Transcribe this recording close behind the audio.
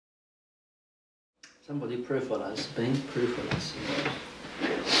Somebody pray for us. Ben, pray for us.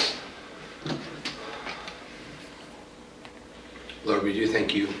 Lord, we do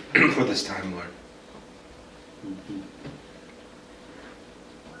thank you for this time, Lord.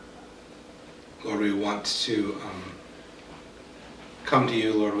 Lord, we want to come to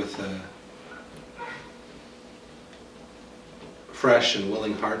you, Lord, with fresh and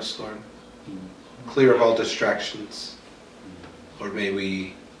willing hearts, Lord. Clear of all distractions. Lord, may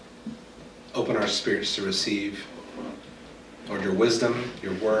we open our spirits to receive, Lord, your wisdom,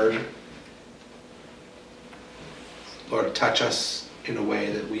 your word. Lord, touch us in a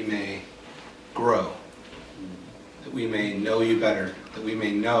way that we may grow, that we may know you better, that we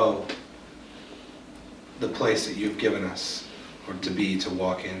may know the place that you've given us, Lord, to be, to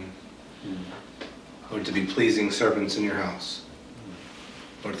walk in. Lord, to be pleasing servants in your house.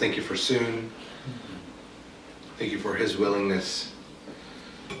 Lord, thank you for Sun. Thank you for his willingness,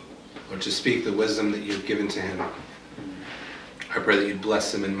 Lord, to speak the wisdom that you've given to him. I pray that you'd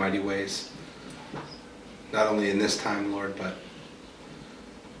bless him in mighty ways, not only in this time, Lord, but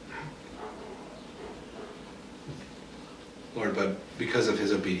Lord, but because of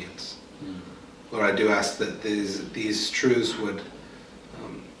his obedience. Lord, I do ask that these truths would,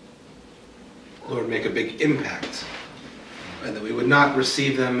 Lord, make a big impact, and that we would not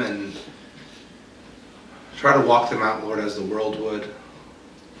receive them and try to walk them out, Lord, as the world would,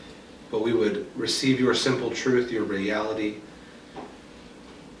 but we would receive your simple truth, your reality,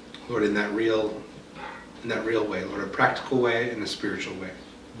 Lord, in that real way, Lord, a practical way and a spiritual way.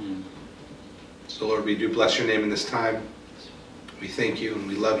 So, Lord, we do bless your name in this time. We thank you and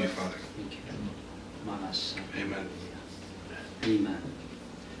we love you, Father. Thank you. Amen. Amen.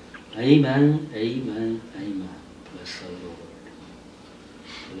 Amen. Amen. Amen. Bless the Lord.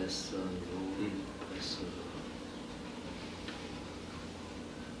 Bless the Lord. Bless the Lord.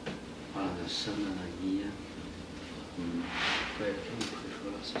 Father, Son, and Year. Pray for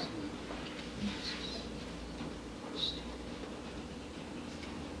us.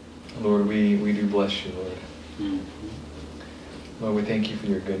 Lord, we do bless you, Lord. Lord, we thank you for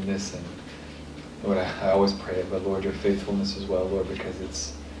your goodness, and Lord, I always pray it, but Lord, your faithfulness as well, Lord,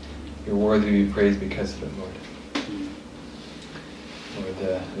 because you're worthy to be praised because of it, Lord.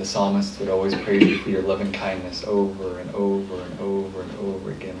 Lord, the psalmist would always praise you for your loving kindness over and over and over and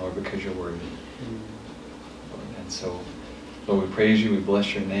over again, Lord, because you're worthy. Lord, and so, Lord, we praise you, we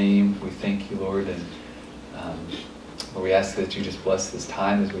bless your name, we thank you, Lord, and Lord, we ask that you just bless this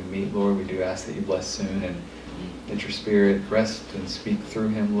time as we meet, Lord. We do ask that you bless Sun and that your Spirit rest and speak through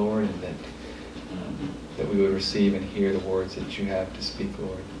him, Lord, and that we would receive and hear the words that you have to speak,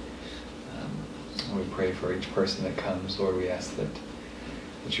 Lord. We pray for each person that comes, Lord. We ask that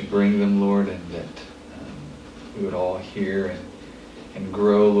you bring them, Lord, and that we would all hear and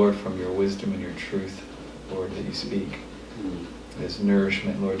grow, Lord, from your wisdom and your truth, Lord, that you speak. As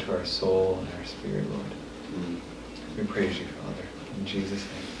nourishment, Lord, to our soul and our spirit, Lord. We praise you, Father, in Jesus'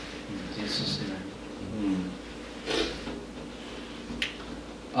 name. In Jesus' name.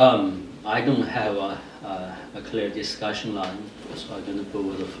 I don't have a clear discussion line, so I'm going to go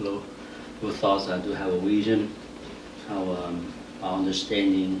with the flow. With thoughts, I do have a vision, our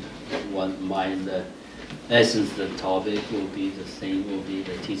understanding what the essence of the topic will be, the theme will be,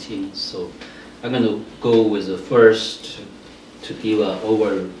 the teaching. So I'm going to go with the first to give an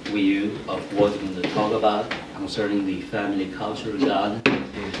overview of what we're going to talk about concerning the family culture of God.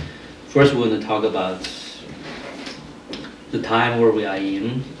 First, we're going to talk about the time where we are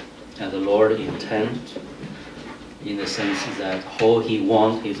in, and the Lord intent, in the sense that how He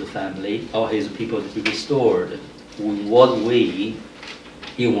wants His family or His people to be restored. In what way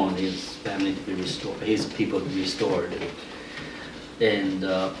He wants His family to be restored, His people to be restored. And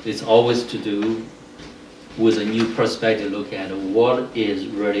it's always to do with a new perspective, look at what is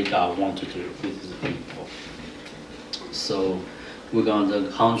really God want to do with His people. So we're going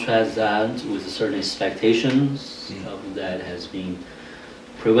to contrast that with certain expectations of that has been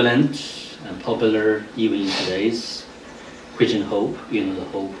prevalent and popular even in today's Christian hope, the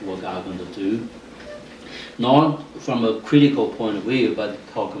hope what God going to do. Not from a critical point of view, but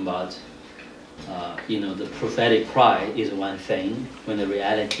talking about the prophetic cry is one thing. When the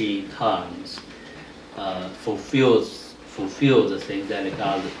reality comes, fulfill the things that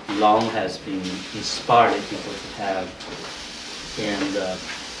God long has been inspired people to have, and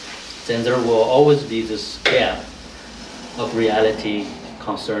then there will always be this gap of reality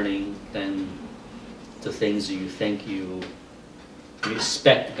concerning then the things you think you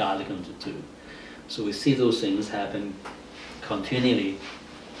expect God is going to do. So we see those things happen continually,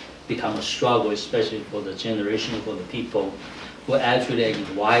 become a struggle, especially for the generation, for the people who actually are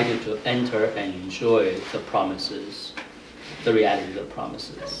invited to enter and enjoy the promises, the reality of the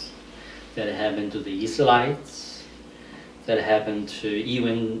promises that happened to the Israelites, that happened to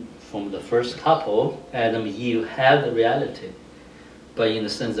even from the first couple, Adam and Eve had the reality. But in a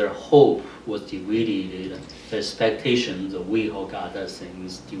sense, their hope was divided. The expectations, the way how God does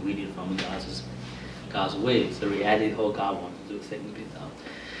things, divided from God's ways. The reality how God wants to do things be done.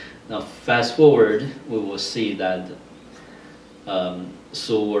 Now, fast forward, we will see that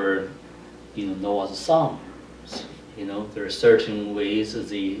so were, Noah's sons. There are certain ways that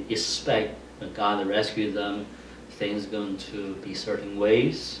they expect that God rescue them. Things going to be certain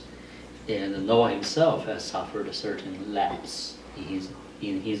ways, and Noah himself has suffered a certain lapse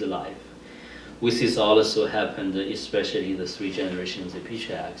in his life. We see this also happened, especially the 3 generations of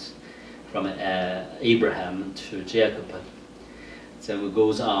patriarchs, from Abraham to Jacob. Then it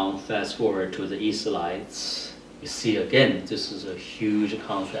goes on, fast forward to the Israelites. You see again, this is a huge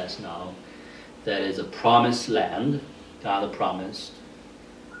contrast now. That is a promised land, God promised,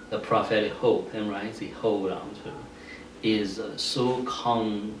 the prophetic hope, and right, they hold on to, is so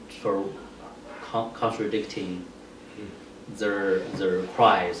contradicting their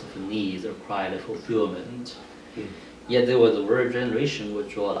cries of need, their cry of fulfillment. Yet there was a very generation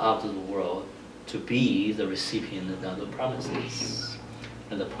which brought out of the world to be the recipient of the promises.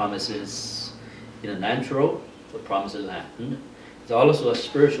 And the promises in the natural, the promised land. There's also a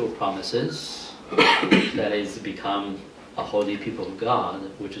spiritual promises that is become a holy people of God,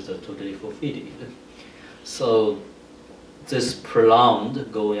 which is totally fulfilled. So this prolonged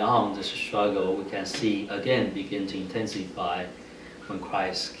going on, this struggle, we can see again begin to intensify when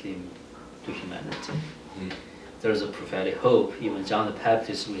Christ came to humanity. There's a prophetic hope. Even John the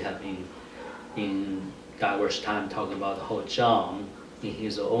Baptist, we have been in diverse time talking about how John, in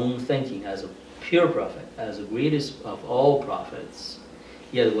his own thinking as a pure prophet, as the greatest of all prophets,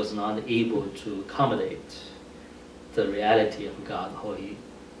 yet was not able to accommodate the reality of God, how he,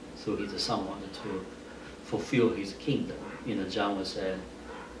 through his son, wanted to fulfill his kingdom. John was said,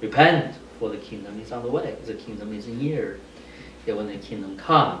 repent, for the kingdom is on the way. The kingdom is near. Yet when the kingdom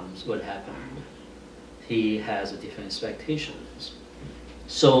comes, what happened? He has different expectations.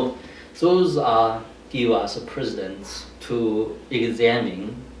 So those give us a precedent to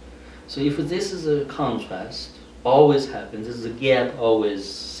examine. So if this is a contrast, always happens, this is a gap always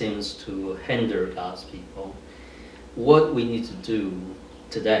seems to hinder God's people. What we need to do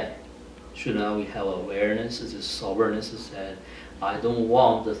today, should now we have awareness, this soberness is that I don't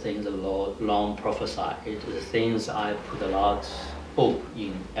want the things the Lord long prophesied, the things I put a lot of hope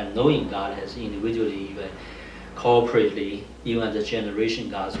in, and knowing God has individually, even corporately, even as a generation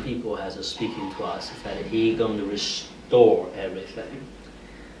God's people has speaking to us, that He's going to restore everything.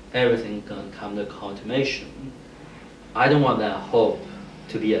 Everything going to come to consummation. I don't want that hope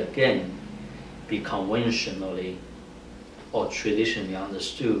to be again be conventionally or traditionally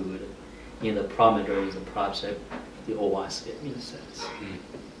understood in the parameters of the project, the old wineskin in a sense.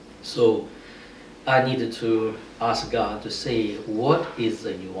 So I needed to ask God to say, what is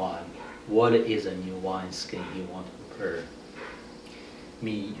the new wine? What is a new wineskin He wants to prepare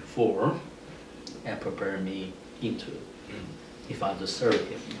me for and prepare me into if I to serve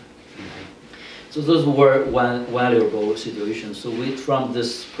Him. So those were one valuable situations. So from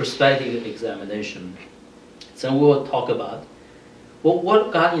this perspective examination, then we will talk about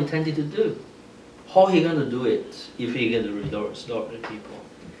what God intended to do. How He going to do it if He going to restore the people.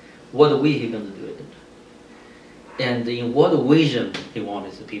 What way He going to do it. And in what vision He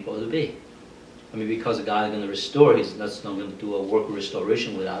wanted the people to be. I mean, because God is going to restore, He's not going to do a work of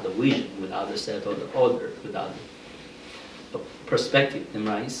restoration without a vision, without a settled order, without a perspective,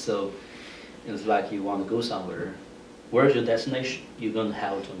 right? So it's like you want to go somewhere. Where's your destination? You're going to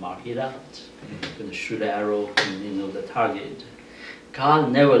have to mark it out. You're going to shoot an arrow and know the target.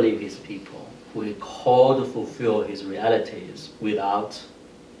 God never leaves His people who He called to fulfill His realities without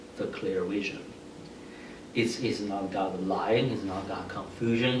the clear vision. It's not God lying, it's not God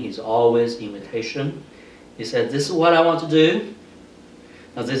confusion, He's always invitation. He said, this is what I want to do.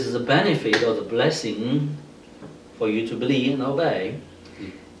 Now this is the benefit or the blessing for you to believe and obey.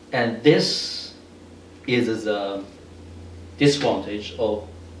 And this is the disadvantage of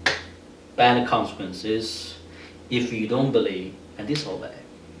bad consequences if you don't believe and disobey.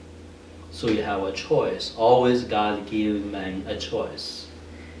 So you have a choice. Always God gives man a choice.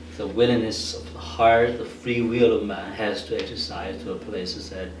 The willingness of the heart, the free will of man has to exercise to a place that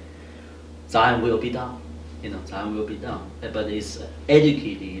said, thine will be done. Thine will be done. But it's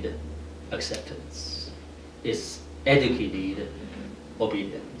educated acceptance. It's educated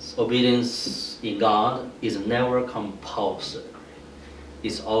obedience. Obedience in God is never compulsory.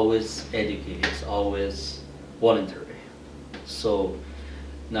 it's always educated, it's always voluntary. So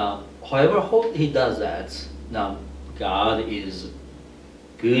now, however he does that, now God is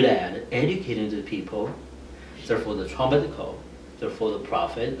good at educating the people, therefore the trumpet call, therefore the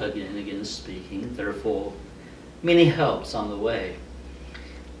prophet again and again speaking, therefore many helps on the way.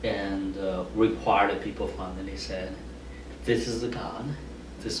 And required the people finally said, this is the God,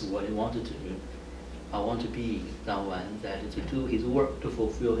 this is what he wanted to do. I want to be the one that is to do his work, to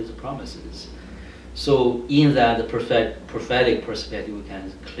fulfill his promises. So in that prophetic perspective, we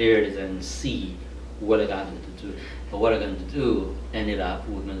can clearly then see what God is going to do. And what God going to do, ended up,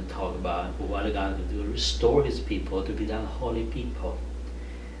 we're going to talk about what God going to do, restore his people to be that holy people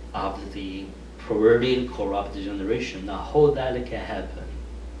after the perverted, corrupt generation. Now how that can happen?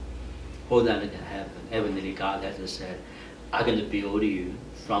 How that can happen? Evidently God has said, I'm going to build you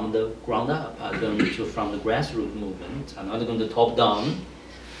from the ground up. I'm going to from the grassroots movement. I'm not going to top down.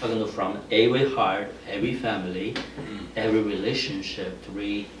 I'm going to from every heart, every family, every relationship to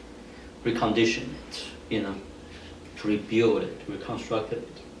recondition it, to rebuild it, to reconstruct it.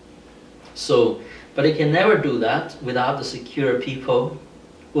 So, but it can never do that without the secure people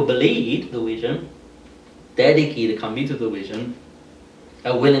who believe the vision, dedicated, committed to the vision,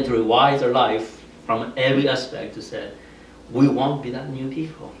 are willing to revise their life from every aspect to say, we want to be that new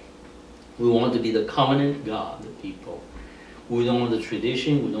people. We want to be the covenant God people. We don't want the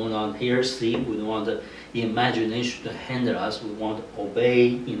tradition, we don't want heresy, we don't want the imagination to hinder us. We want to obey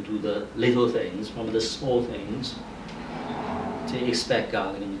into the little things, from the small things, to expect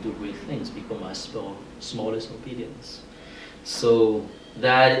God is going to do great things because my smallest obedience. So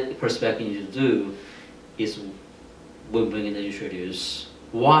that perspective you do is when we're going to introduce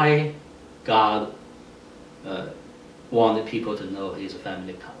why God wanted people to know his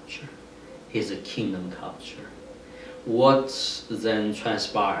family culture, his kingdom culture. What then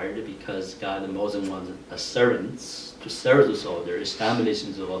transpired, because God more than wanted servants to serve the soldier,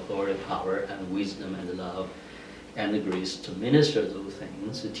 establishing the authority, power, and wisdom, and love, and the grace to minister those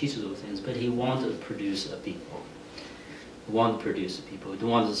things, to teach those things, but he wanted to produce a people. He wanted to produce a people. He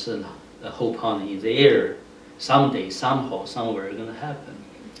wanted to send a hope on in the air. Someday, somehow, somewhere it's going to happen.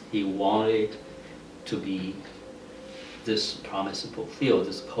 He wanted to be this promise fulfilled,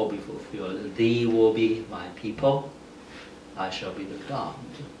 this call be fulfilled. They will be my people. I shall be the God.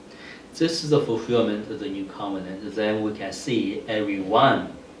 This is the fulfillment of the new covenant. Then we can see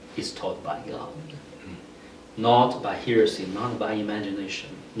everyone is taught by God. Not by hearsay, not by imagination,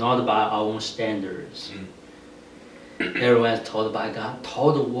 not by our own standards. Everyone is taught by God.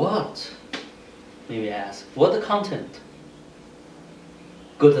 Taught what? Maybe ask, what the content?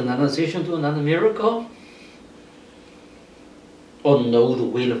 Go to another station, do another miracle? Or know the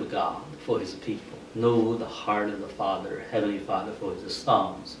will of God for his people? Know the heart of the Father, Heavenly Father for his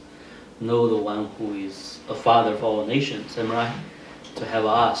sons. Know the one who is a Father for all nations, am I right? To have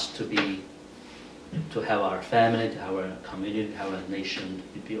us to have our family, to have our community, to have our nation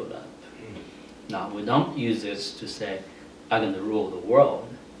to be built up. Now, we don't use this to say, I'm going to rule the world.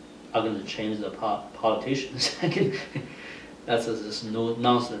 I'm going to change the politicians. That's just no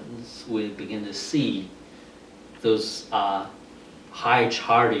nonsense. We begin to see those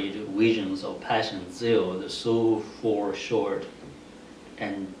high-charted visions of passion, zeal, that so far short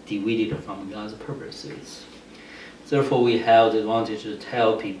and deviated from God's purposes. Therefore, we have the advantage to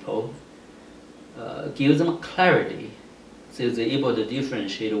tell people, give them clarity, so they're able to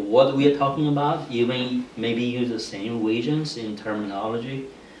differentiate what we are talking about, even maybe use the same visions in terminology.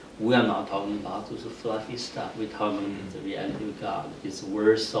 We are not talking about those fluffy stuff. We're talking about the reality of God. It's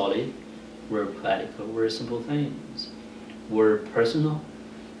very solid, very practical, very simple things. Very personal,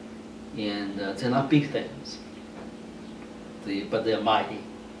 and they're not big things. But they're mighty.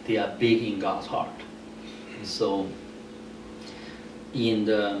 They are big in God's heart. So,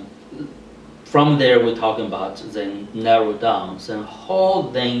 from there we're talking about then narrow down. Then how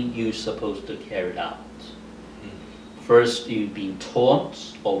then you supposed to carry it out? First, you've been taught,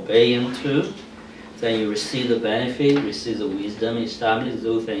 obey into. Then you receive the benefit, receive the wisdom, establish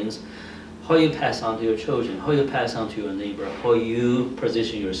those things. How you pass on to your children, how you pass on to your neighbor, how you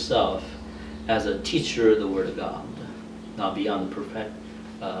position yourself as a teacher of the Word of God, not beyond the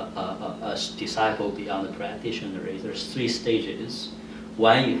a disciple, beyond the practitioner. There's 3 stages.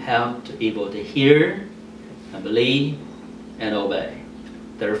 One, you have to be able to hear and believe and obey.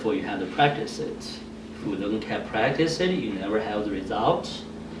 Therefore, you have to practice it. If you don't have practice it, you never have the result.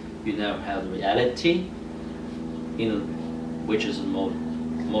 You never have the reality. Which is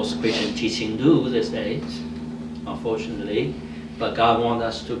most Christian teaching do these days, unfortunately. But God wants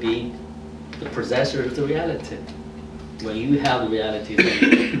us to be the possessor of the reality. when you have the reality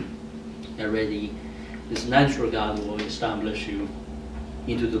then already, this natural God will establish you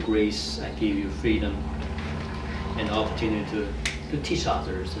into the grace and give you freedom and opportunity to teach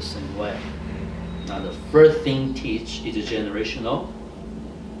others the same way. Now the first thing teach is generational.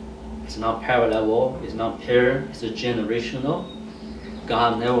 It's not parallel, it's not pair, it's a generational.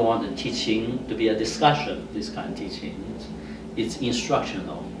 God never wanted teaching to be a discussion, this kind of teaching. It's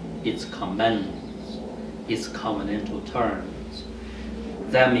instructional, it's commandments, it's covenantal terms.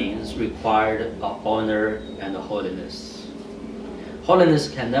 That means required of honor and holiness. Holiness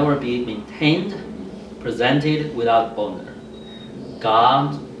can never be maintained, presented without honor.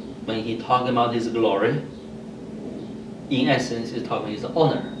 God, when He talking about His glory, in essence, He's talking His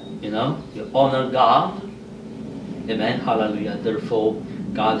honor. You know, you honor God. Amen. Hallelujah. Therefore,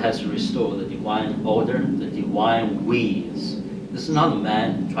 God has restored the divine order, the divine ways. This is not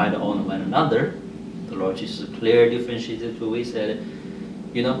man try to honor one another. The Lord Jesus clearly differentiated two ways. Said,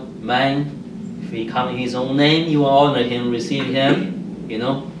 you know, man, if he come in his own name, you will honor him, receive him, you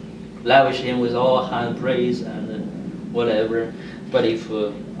know, lavish him with all high praise and whatever. But if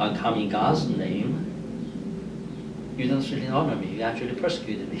I come in God's name, you don't really honor me. You actually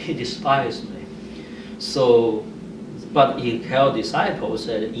persecuted me. You despise me. So, but He tell disciples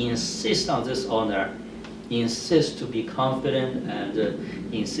that insist on this honor, insist to be confident,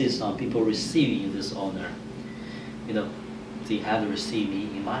 and insist on people receiving this honor. You know, they have to receive me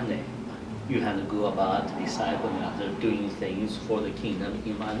in my name. You have to go about discipling others, doing things for the kingdom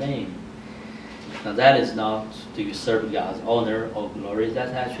in my name. Now that is not to usurp God's honor or glory. That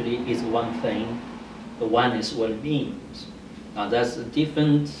actually is one thing. The one is what it means. Now that's a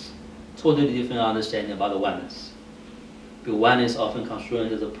different, totally different understanding about the oneness. The oneness often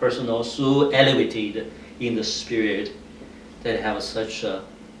construed as a personal, so elevated in the spirit that have such a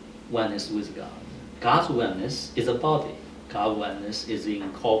oneness with God. God's oneness is a body. God's oneness is the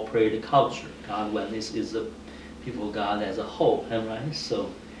incorporated culture. God's oneness is the people of God as a whole. Right?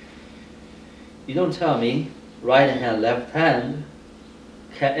 So you don't tell me right hand, left hand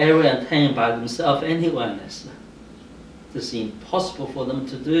can ever attain by themselves any oneness. It's impossible for them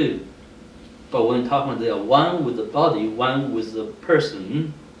to do. But when talking, they are one with the body, one with the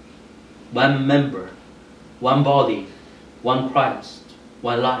person, one member, one body, one Christ,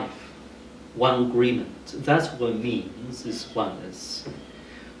 one life, one agreement. That's what it means, is oneness.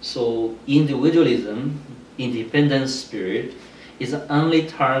 So individualism, independent spirit, is the only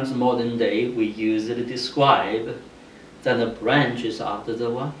terms modern day we use it to describe that the branch is after the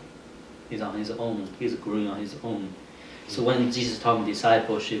one. He's on his own. He's growing on his own. So when Jesus taught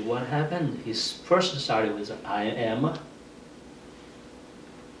discipleship, what happened? He first started with I am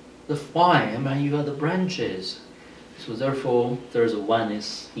the vine, and you are the branches. So therefore, there's a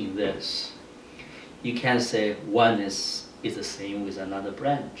oneness in this. You can't say oneness is the same with another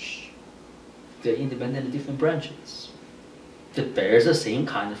branch. They're independent, different branches. They bear the same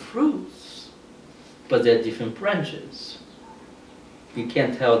kind of fruits, but they're different branches. You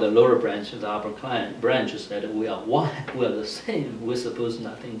can't tell the lower branch and the upper branches that we are one, we are the same, we're supposed to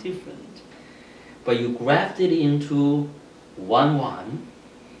nothing different. But you graft it into one,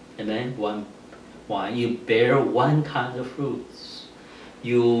 and then one, you bear one kind of fruits.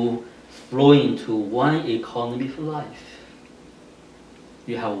 You flow into one economy for life.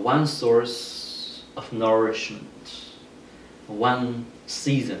 You have one source of nourishment, one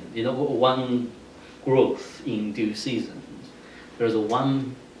season, one growth in due season. There's a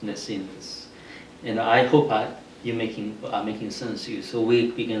oneness in this. And I hope you're making sense to you. So we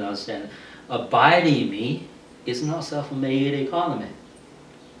begin to understand, abide in me is not self-made economy.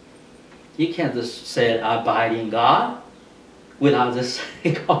 You can't just say, abide in God without this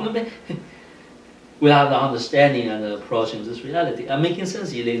economy, without the understanding and the approaching this reality. I'm making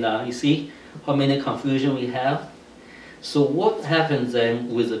sense to you now. You see how many confusion we have? So what happens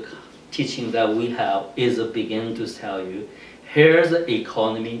then with the teaching that we have is to begin to tell you, here's the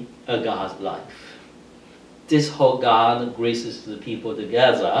economy of God's life. This whole God graces the people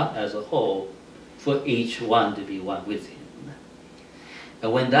together as a whole for each one to be one with Him.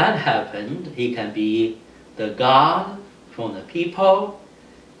 And when that happened, He can be the God from the people,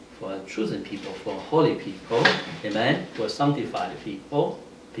 for a chosen people, for holy people, amen, for sanctified people,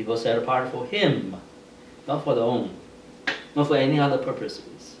 people set apart for Him, not for their own, not for any other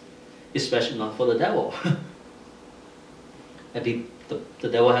purposes, especially not for the devil. The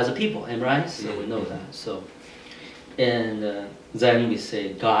devil has a people, right? So we know that. So, and then we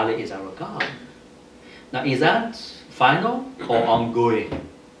say God is our God. Now, is that final or ongoing?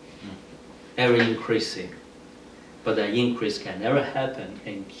 Ever increasing. But the increase can never happen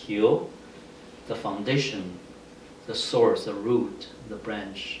until the foundation, the source, the root, the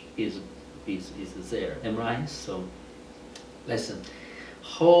branch is there. Am I right? So, listen,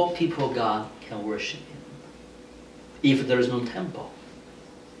 how people of God can worship Him if there is no temple,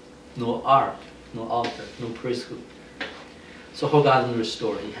 no ark, no altar, no priesthood? So how God can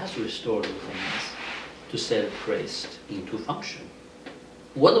restore? He has to restore those things to set a priest into function.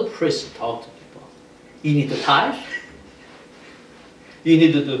 What do priests talk to people? You need to tithe. You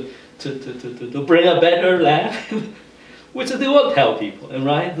need to bring a better lamb, which they will tell people,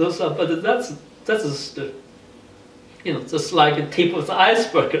 right? Those are, but that's just, just like a tip of the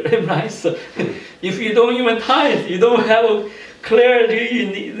iceberg, right? So if you don't even tithe, you don't have a clarity. You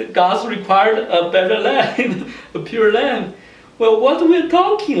need, God's required a better lamb, a pure lamb. Well, what are we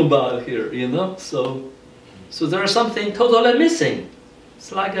talking about here? So there's something totally missing.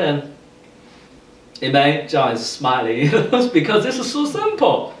 It's like Amen. John is smiling because this is so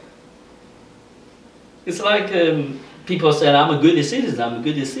simple. It's like people say, I'm a good citizen, I'm a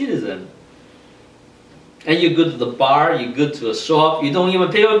good citizen. And you go to the bar, you go to a shop, you don't even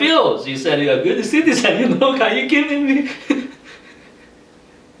pay your bills. You said you're a good citizen, can you give me?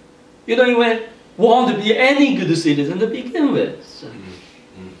 You don't even want to be any good citizen to begin with. So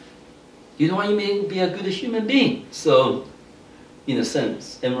you don't even be a good human being. So, in a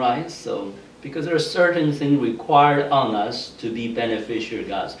sense, am I right? So, because there are certain things required on us to be beneficial to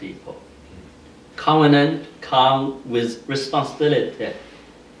God's people. Covenant comes with responsibility.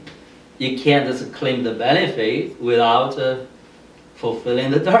 You can't just claim the benefit without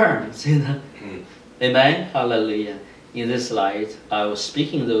fulfilling the terms. Amen? Hallelujah. In this light, I was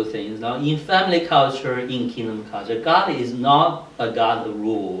speaking those things. Now, in family culture, in kingdom culture, God is not a God of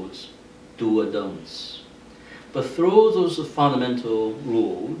rules, do or don'ts. But through those fundamental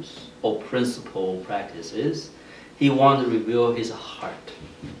rules or principle practices, He wants to reveal His heart,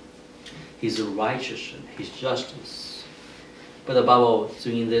 His righteousness, His justice. But above all,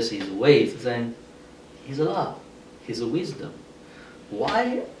 doing this His ways, then His love, His wisdom.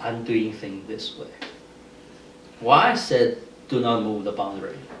 Why I'm doing things this way? Why I said do not move the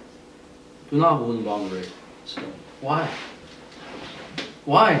boundary? Do not move the boundary. So why?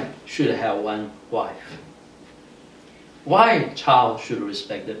 Why should I have one wife? Why child should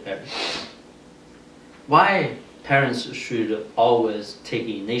respect the parents? Why parents should always take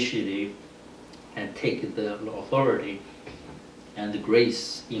initiative and take the authority and the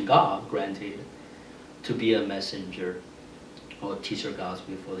grace in God granted to be a messenger or teacher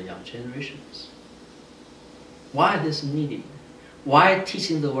gospel for the young generations? Why this needed? Why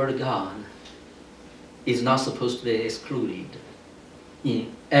teaching the Word of God is not supposed to be excluded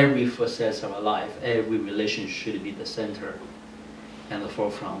in every facet of our life? Every relationship should be the center and the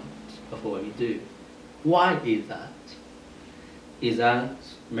forefront of what we do. Why is that? Is that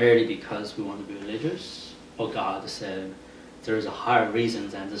merely because we want to be religious? Or God said there's a higher reason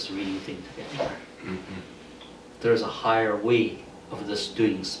than just reading things together? There's a higher way of just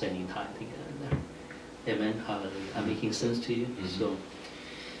spending time together. Amen. Hallelujah. I'm making sense to you? So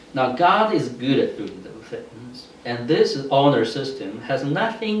now God is good at doing those things. And this honor system has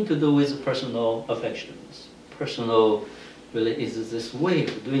nothing to do with personal affections. Personal really is this way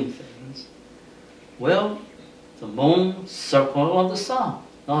of doing things. Well, the moon circles on the sun,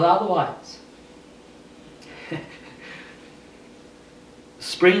 not otherwise.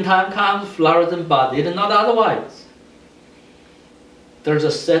 Springtime comes, flowers and budded, not otherwise. There's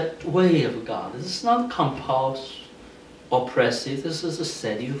a set way of God. This is not compulsive, oppressive. This is to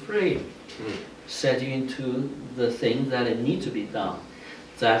set you free. Set you into the thing that it needs to be done.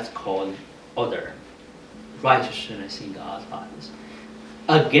 That's called order. Righteousness in God's eyes.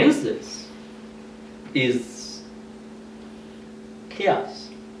 Against this is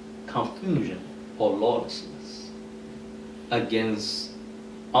chaos, confusion, or lawlessness. Against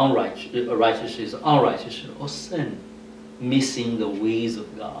righteousness, unrighteousness, or sin. Missing the ways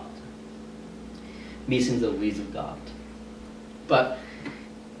of God. Missing the ways of God. But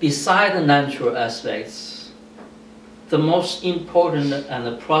beside the natural aspects, the most important and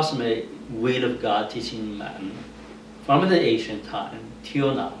approximate will of God teaching man from the ancient time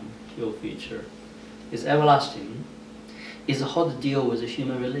till now, till future, is everlasting, is how to deal with the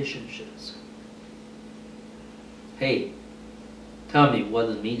human relationships. Hey, tell me what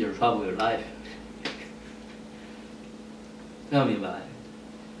the major trouble in your life. Tell me about it.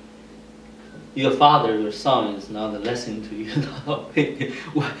 Your father, your son is not a lesson to you.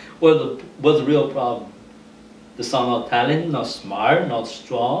 What's the real problem? The son not talented, not smart, not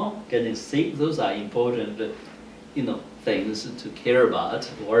strong, getting sick. Those are important, things to care about,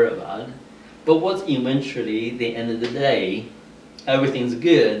 to worry about. But what's eventually the end of the day? Everything's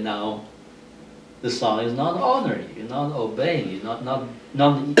good now. the son is not honoring you, not obeying you, not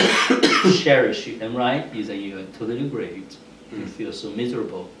cherishing him, right? You think you're totally great. You feel so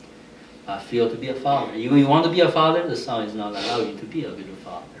miserable. Feel to be a father. Even you want to be a father, the son is not allowing you to be a good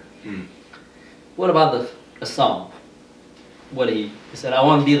father. What about the son? What he said, I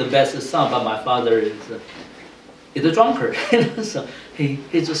want to be the best son, but my father is a drunkard. So he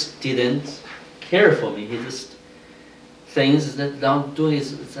just didn't care for me. He just things that don't do it,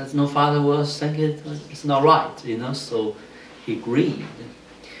 that no father will think it's not right, so he grieved.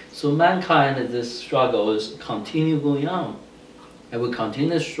 So mankind, this struggle is continue going on, and we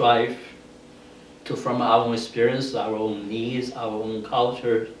continue to strive to, from our own experience, our own needs, our own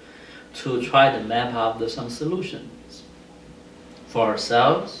culture, to try to map out some solutions for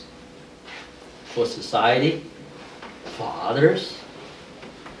ourselves, for society, for others,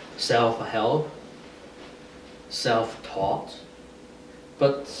 self-help, self-taught,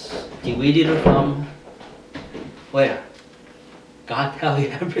 but divided from where? God tell you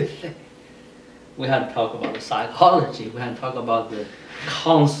everything. We had to talk about the psychology. We had to talk about the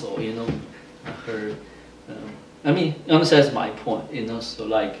counsel. Her. I mean, understands my point. So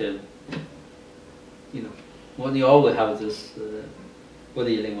like, when you always have this, what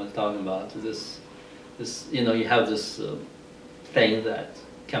Yilin was talking about, this, you have this thing that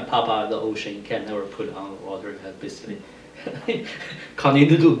can pop out of the ocean, you can never put it on the water. You have basically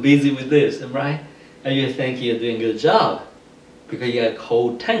continue to be busy with this, right? And you think you're doing a good job because you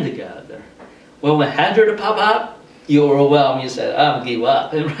hold 10 together. When 100 pop up, you overwhelm. You say, "I'm give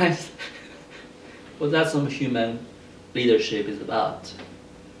up," right? Well, that's what human leadership is about.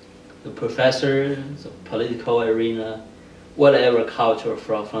 The professor, the political arena, whatever culture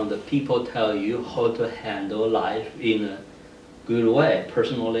from the people tell you how to handle life in a good way,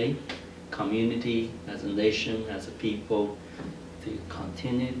 personally, community, as a nation, as a people. They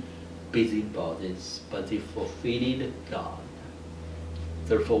continue busybodies, but they fulfilled God.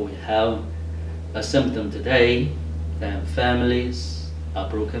 Therefore, we have a symptom today that families are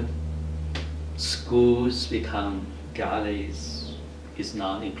broken, schools become godless, is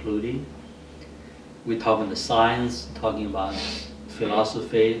not included. We talk about the science, talking about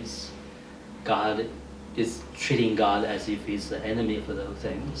philosophies. God is treating God as if he's the enemy for those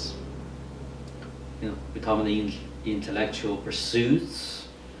things. We talk about the intellectual pursuits.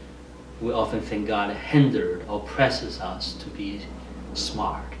 We often think God hindered or presses us to be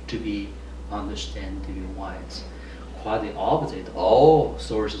smart, to be understand, to be wise. Quite the opposite. All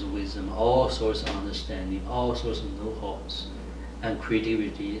sources of wisdom, all sources of understanding, all sources of know-hows and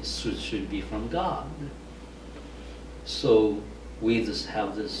creativity should be from God. So we just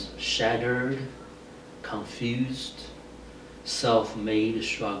have this shattered, confused, self-made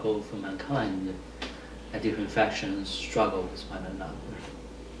struggle for mankind, and different factions struggle with one another.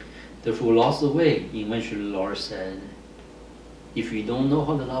 Therefore, we lost the way. Eventually, the Lord said, if you don't know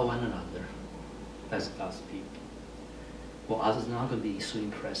how to love one another as God's people, well, others are not going to be so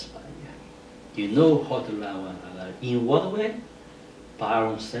impressed by you. You know how to love one another. In what way? By our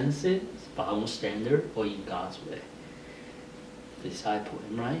own senses, by our own standard, or in God's way. The disciple,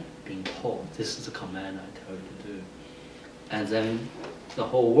 right? Being taught, this is the command I tell you to do. And then the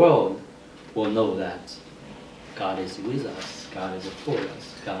whole world will know that God is with us, God is for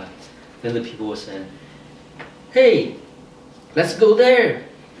us, God. Then the people will say, hey, let's go there.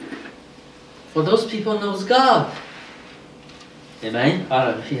 For those people knows God. Amen?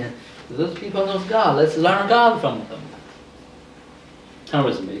 Hallelujah. Those people knows God. Let's learn God from them. Turn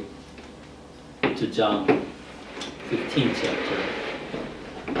with me to John 15 chapter.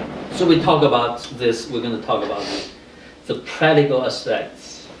 So we talk about this, we're going to talk about the practical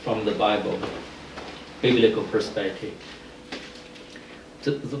aspects from the Bible, biblical perspective.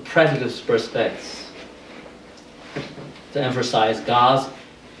 The practical perspectives to emphasize God's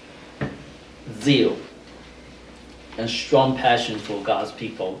zeal and strong passion for God's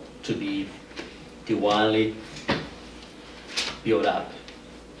people to be divinely built up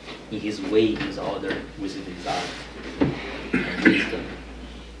in His way, His order, with His desire and wisdom.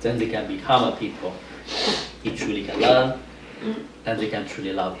 Then they can become a people He truly can love, and they can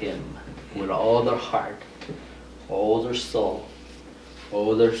truly love Him with all their heart, all their soul,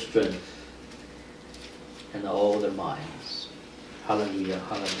 all their strength, and all their minds. Hallelujah,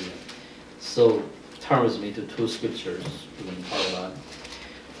 hallelujah. So turn with me to two scriptures we're going to talk about.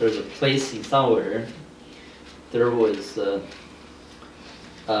 There's a place in somewhere, there was a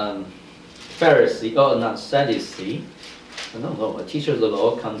Pharisee, not Sadducee, no, a teacher of the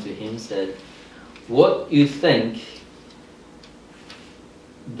law come to him and said, what you think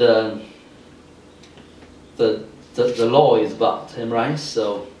the law is about, right?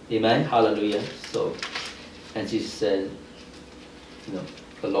 So Amen. Hallelujah. So, and Jesus said,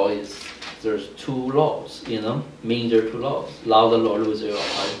 the law is, there's 2 laws, meaning there are 2 laws. Love the Lord with your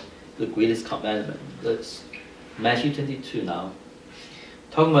heart, the greatest commandment. That's Matthew 22 now.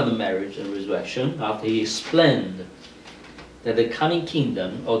 Talking about the marriage and resurrection, after he explained that the coming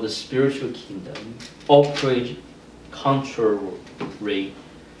kingdom, or the spiritual kingdom, operates contrary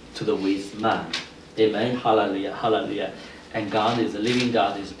to the ways of man. Amen. Hallelujah. Hallelujah. And God is a living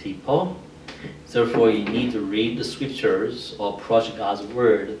God, is people. Therefore, you need to read the scriptures or approach God's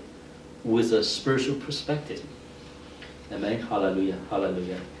word with a spiritual perspective. Amen. Hallelujah.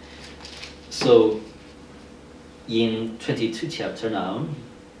 Hallelujah. So, in 22 chapter now,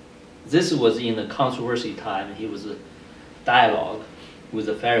 this was in the controversy time. He was a dialogue with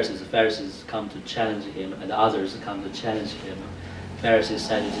the Pharisees. The Pharisees come to challenge him, and others come to challenge him. Pharisees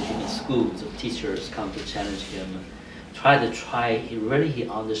sent him in schools. The teachers come to challenge him. He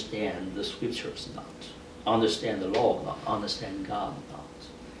understand the scriptures not, understand the law not, understand God not.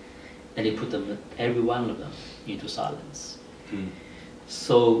 And he put them, every one of them, into silence.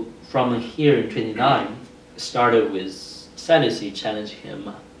 So from here in 29, started with Sadducees challenge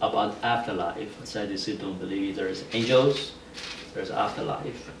him about afterlife. Sadducees don't believe there's angels, there's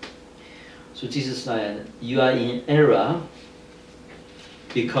afterlife. So Jesus said, you are in error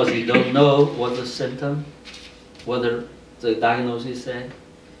because you don't know what the symptom, what the diagnosis said.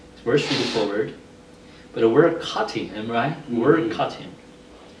 It's very straightforward. But we're cutting him, right? We're cutting.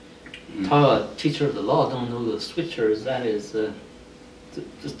 Talk about teacher of the law don't know the scriptures, that is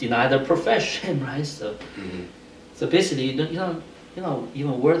just deny their profession, right? So, so basically, you're not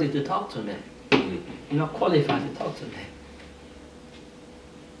even worthy to talk to me. You're not qualified to talk to me.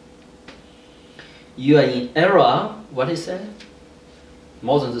 You are in error. What he said?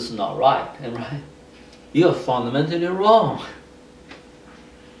 Moses is not right, right? You are fundamentally wrong.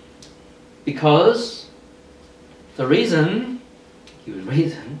 Because the reason,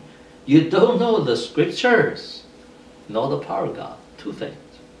 you don't know the scriptures, nor the power of God. 2 things.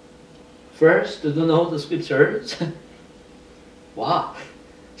 First, you don't know the scriptures. Wow.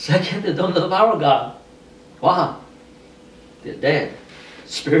 Second, you don't know the power of God. Wow. They're dead.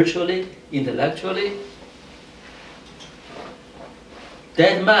 Spiritually, intellectually.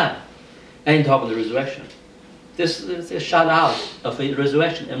 Dead man. And talk about the resurrection. They're shut out of the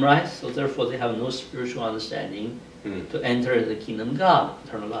resurrection, am I right? So therefore they have no spiritual understanding to enter the kingdom of God,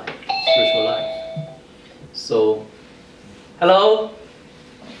 eternal life, spiritual life. So, hello?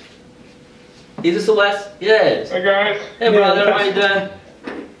 Is this Wes? Yes. Hey guys. Hey brother, how you doing?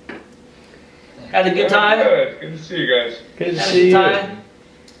 Had a good time? Good. Good to see you guys. Good to see you. Time?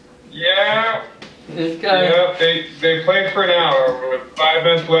 Yeah. Okay. Yeah. They played for an hour. With 5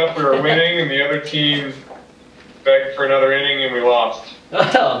 minutes left, we were winning, and the other team begged for another inning, and we lost.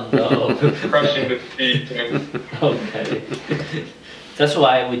 Oh no. Crushing defeat. Okay. That's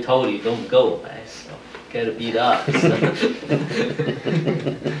why we told you don't go, man. So get beat up.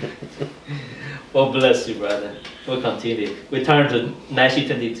 Well, bless you, brother. We'll continue. We turn to Matthew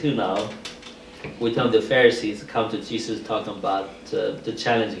 22 now. We turn the Pharisees come to Jesus talking about the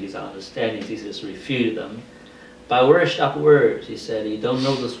challenge his understanding. Jesus refuted them by very sharp words. He said, you don't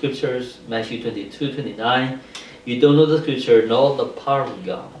know the scriptures, Matthew 22, 29. You don't know the scripture, nor the power of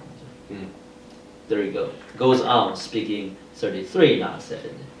God. There you go. Goes on, speaking 33 now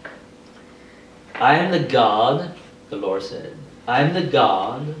said, I am the God, the Lord said, I am the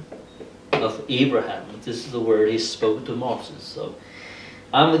God of Abraham. This is the word he spoke to Moses. So,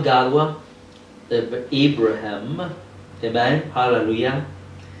 I'm the God of Abraham. Amen. Hallelujah.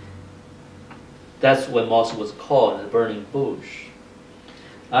 That's when Moses was called in the burning bush.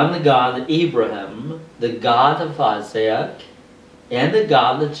 I'm the God of Abraham, the God of Isaac, and the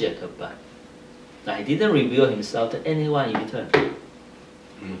God of Jacob. Now he didn't reveal himself to anyone in return.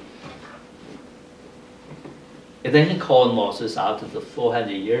 And then he called Moses after the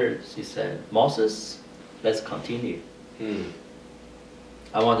 400 years. He said, Moses, let's continue.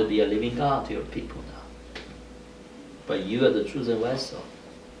 I want to be a living God to your people now. But you are the chosen vessel.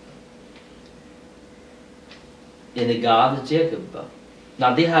 And the God of Jacob.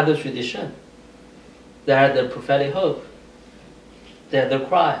 Now they had the tradition. They had the prophetic hope. They had the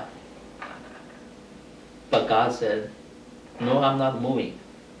cry. But God said, no, I'm not moving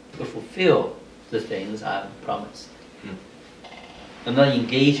to fulfill the things I've promised. I'm not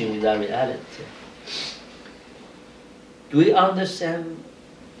engaging with that reality. Do we understand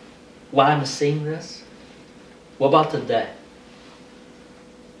why I'm saying this? What about today?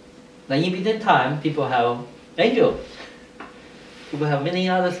 Now in between time, people have angels. People have many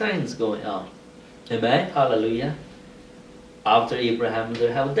other things going on. Amen? Hallelujah. after Abraham,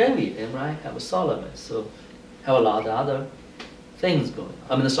 they have David, right? Have Solomon. So have a lot of other things going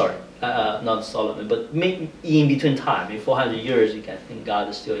on. I mean, sorry, not Solomon, but in between time, in 400 years, you can think God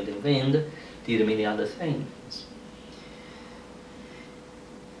is still intervened, did many other things.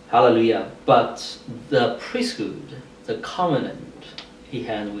 Hallelujah. But the priesthood, the covenant he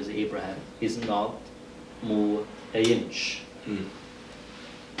had with Abraham is not move an inch.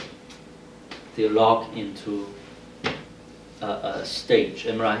 They lock into a stage,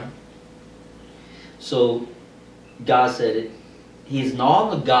 am I right? So God said He's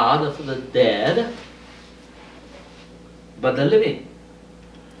not the God of the dead, but the living.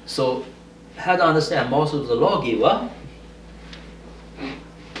 So how to understand Moses was the lawgiver?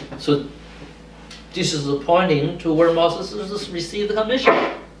 So this is pointing to where Moses received the commission.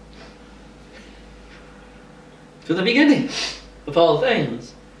 To the beginning of all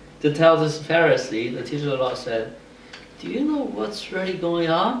things. To tell this Pharisee, the teacher of the law said, do you know what's really going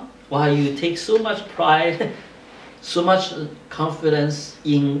on? Why you take so much pride, so much confidence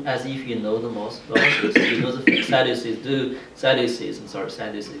in as if you know the Moses? You know the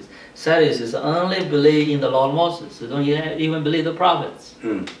Sadducees only believe in the law of Moses. They don't even believe the prophets.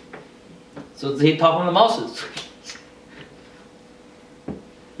 So they talk on Moses.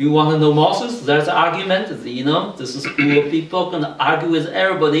 You want to know Moses? There's an argument. You know, this is school of people going to argue with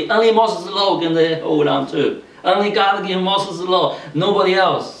everybody. Only Moses' law can they hold on to. Only God gave Moses the law. Nobody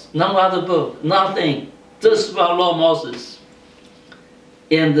else. No other book. Nothing. This is about law of Moses.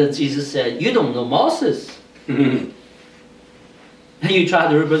 And Jesus said, you don't know Moses. And you try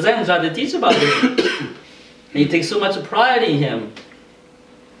to represent, try to teach about him. And you take so much pride in him.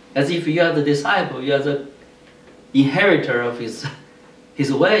 As if you are the disciple, you are the inheritor of his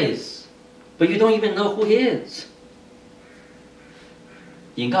ways. But you don't even know who he is.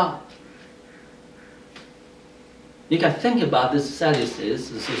 In God. You can think about this Sadducees,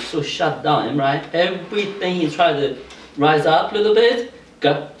 this is so shut down, right? Everything he tried to rise up a little bit,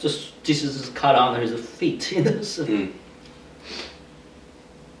 God just, Jesus is cut under his feet. You know? So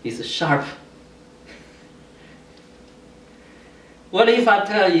he's sharp. What if I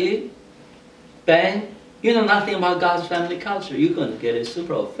tell you, Ben, you know nothing about God's family culture? You're going to get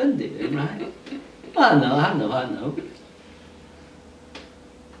super offended, right? I know.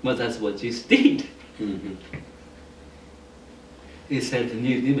 But that's what Jesus did. He said to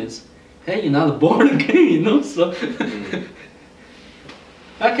Nicodemus, hey, you're not born again, you know, so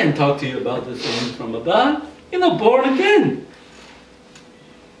I can talk to you about the things from above. You're not born again.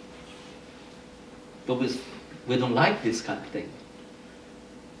 But we don't like this kind of thing.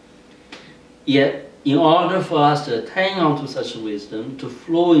 Yet, in order for us to attain onto such wisdom, to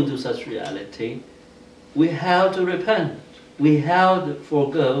flow into such reality, we have to repent. We have to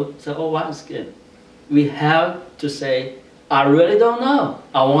forego the old wineskin. We have to say, I really don't know.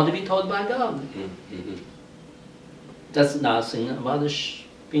 I want to be taught by God. That's nothing about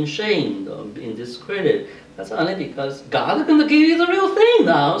being shamed or being discredited. That's only because God is going to give you the real thing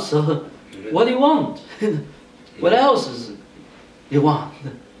now. So, what do you want? What else is you want?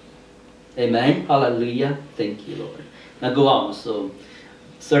 Amen. Hallelujah. Thank you, Lord. Now go on. So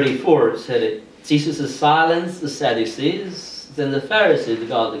 34 said Jesus silenced the Sadducees. Then the Pharisees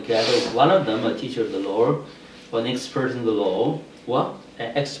got together. One of them, a teacher of the law, an expert in the law. What?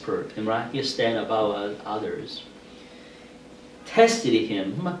 An expert. Right? He stand above others. Tested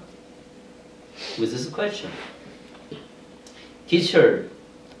him with this question. Teacher,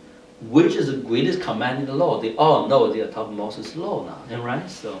 which is the greatest command in the law? They all know they are talking Moses' law now. Right?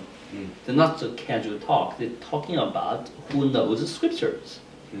 So they're not just casual talk. They're talking about who knows the scriptures.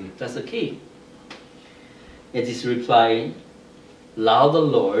 That's the key. It is replying, love the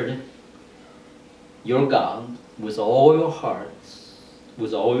Lord, your God, with all your heart,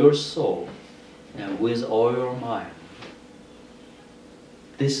 with all your soul, and with all your mind.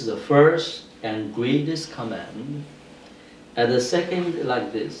 This is the first and greatest command. And the second,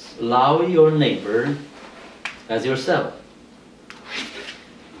 like this, love your neighbor as yourself.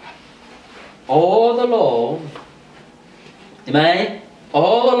 All the law, amen?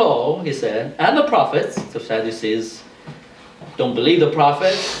 All the law, he said, and the prophets, the Sadducees don't believe the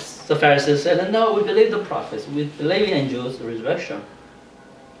prophets. The Pharisees said, no, we believe the prophets. We believe in angels, the resurrection.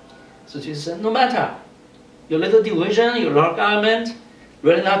 So Jesus said, no matter. Your little division, your argument,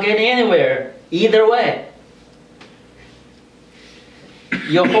 really not getting anywhere. Either way.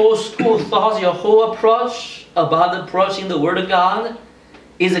 Your whole school of thoughts, your whole approach about approaching the Word of God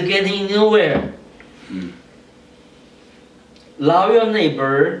is getting nowhere. Love your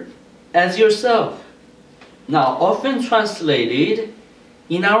neighbor as yourself. Now, often translated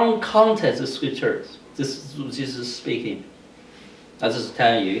in our own context of scriptures, this is Jesus speaking. I just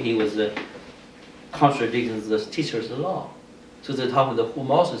tell you, he was contradicting the teachers of the law. So they're talking about who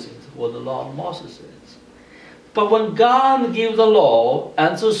Moses is, what the law of Moses is. But when God gives the law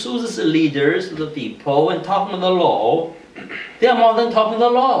and so chooses the leaders, the people, and talking about the law, they are more than talking the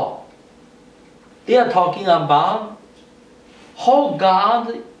law. They are talking about how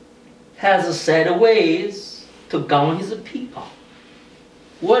God has set ways to govern his people.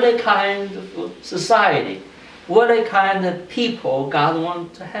 What a kind of society, what a kind of people God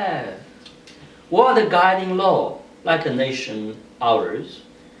wants to have. What a guiding law, like a nation ours.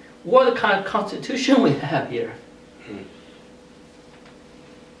 What kind of constitution we have here.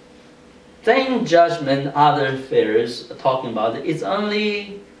 Then judgment, other affairs talking about it, it's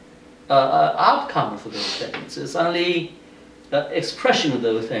only outcome for those things. It's only the expression of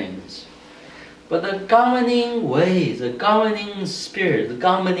those things. But the governing way, the governing spirit, the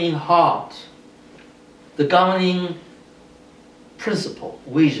governing heart, the governing principle,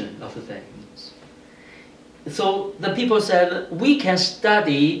 vision of the things. So the people said, we can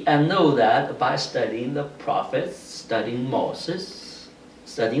study and know that by studying the prophets, studying Moses,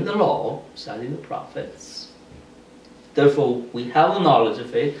 studying the law, studying the prophets. Therefore, we have the knowledge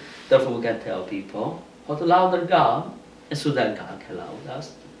of it. Therefore, we can tell people how to love their God, and so that God can love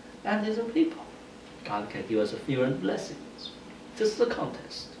us and his people. God can give us a few blessings. This is the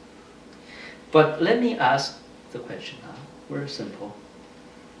context. But let me ask the question now, very simple.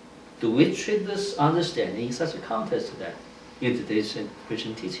 Do we treat this understanding in such a context today in today's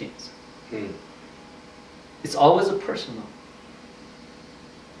Christian teachings? It's always a personal.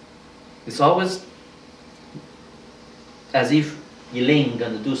 It's always as if Elaine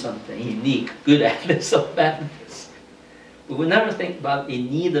going to do something unique, good at this or bad at this. We will never think about it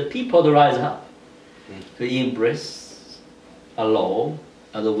need the people to rise up to embrace a law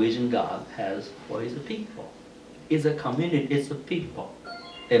and the vision God has for his people. It's a community, it's a people.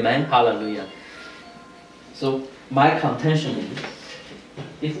 Amen? Hallelujah. So my contention is,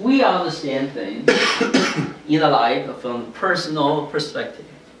 if we understand things in the light from personal perspective,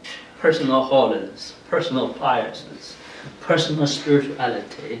 personal holiness, personal piousness, personal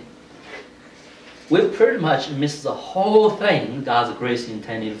spirituality, we pretty much miss the whole thing God's grace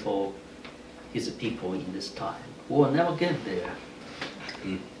intended for his people in this time. We will never get there.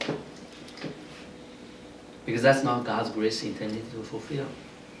 Because that's not God's grace intended to fulfill.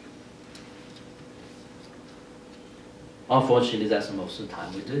 Unfortunately, that's most of the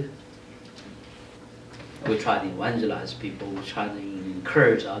time we do. We try to evangelize people, we try to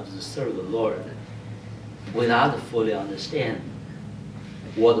encourage others to serve the Lord without fully understand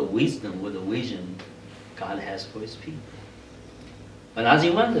what the wisdom, what the vision God has for his people. Another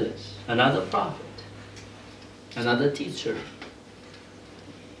evangelist, another prophet, another teacher,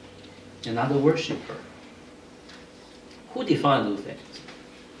 another worshiper. Who defines those things?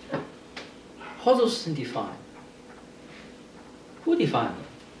 How those things define? Who defines them?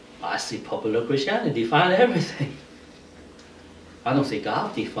 I see popular Christianity define everything. I don't see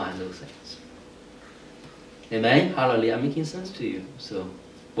God define those things. Amen? Hallelujah. I'm making sense to you. So,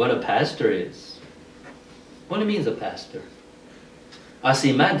 what a pastor is. What do you mean a pastor? I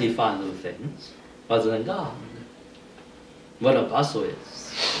see man define those things other than God. What an apostle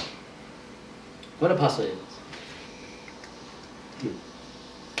is. What an apostle is.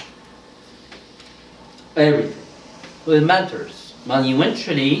 Everything. So it matters. But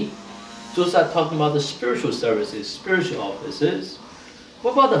eventually, those are talking about the spiritual services, spiritual offices.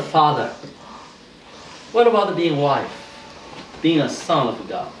 What about the father? What about being wife? Being a son of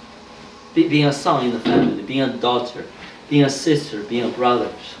God? Being a son in the family, being a daughter, being a sister, being a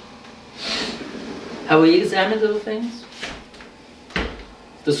brother. Have we examined those things?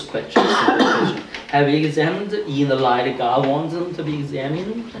 This question, simple question. Have we examined in the light God wants them to be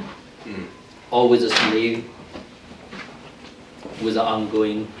examined? Or we just live with an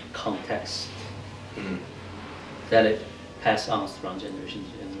ongoing context that it passes on from generation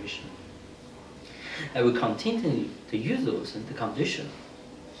to generation? And we continue to use those in the condition.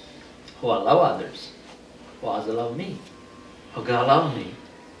 Who I love others, who others love me, who God love me,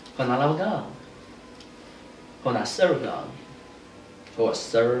 when I love God, when I serve God, who I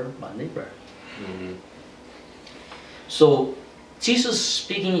serve my neighbor. So Jesus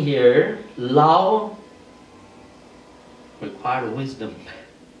speaking here, love requires wisdom.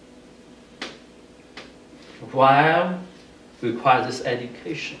 While requires this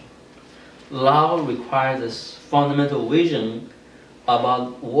education. Love requires this fundamental vision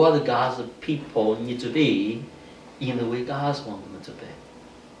about what God's people need to be in the way God wants them to be.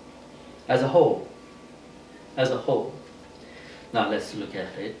 As a whole. As a whole. Now let's look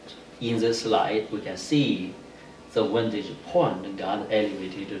at it. In this slide, we can see the vantage point God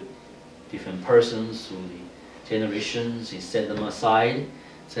elevated different persons through the generations. He set them aside,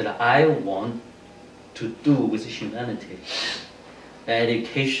 said, I want to do with humanity.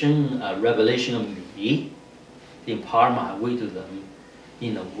 Education, revelation of me, impart my way to them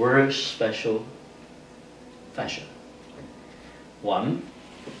in a very special fashion. One,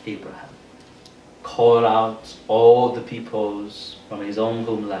 Abraham called out all the peoples from his own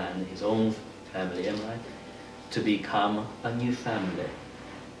homeland, his own family, right, to become a new family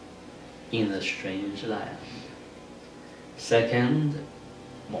in a strange land. Second,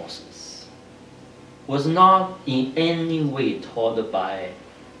 Moses was not in any way taught by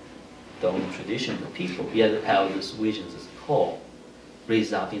the own tradition of the people, yet held this visions as a call,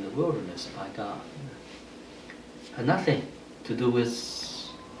 raised up in the wilderness by God. Had nothing to do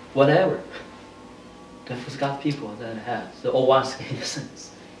with whatever with God's people that has the old ones in a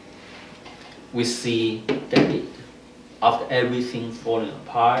sense. We see David, after everything falling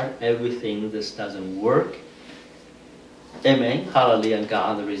apart, everything this doesn't work. Amen. Hallelujah. And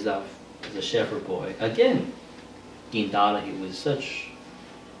God raised up the shepherd boy again, endowed him with such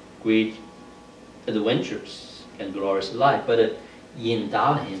great adventures and glorious life, but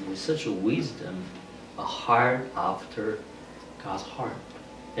endowed him with such a wisdom, a heart after God's heart.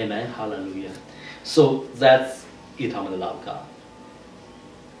 Amen. Hallelujah. So that's eternal love of God.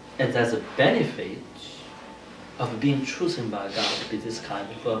 And that's a benefit of being chosen by God to be this kind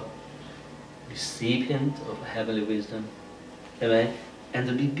of a recipient of heavenly wisdom. Amen. And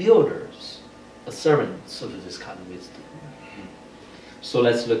to be builders, servants of this kind of wisdom. So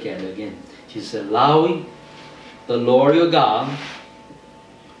let's look at it again. He said, allowing the Lord your God,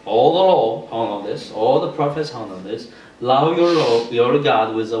 all the law hung on this, all the prophets hung on this, love your Lord, your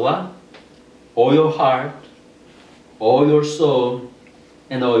God with the what? All your heart, all your soul,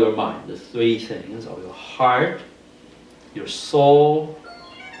 and all your mind. The three things: all your heart, your soul,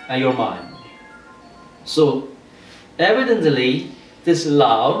 and your mind. So, evidently, this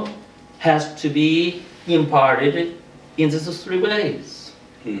love has to be imparted in these three ways,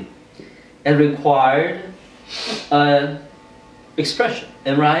 and required expression,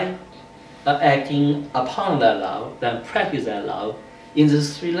 and right, acting upon that love, then practice that love in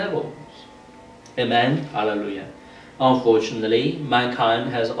these three levels. Amen. Hallelujah. Unfortunately, mankind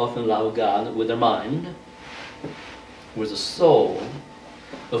has often loved God with their mind, with the soul.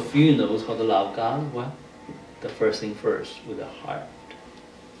 A few knows how to love God. Well, the first thing first, with the heart.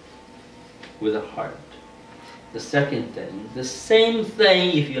 With the heart. The second thing, the same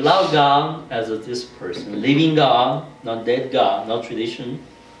thing, if you love God as this person, living God, not dead God, not tradition,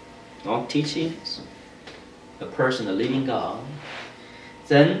 not teachings, a person, a living God,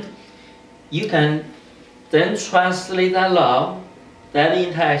 then you can then translate that love, that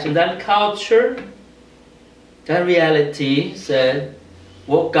interaction, that culture, that reality, said,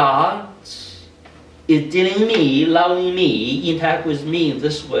 what God is dealing me, loving me, interact with me in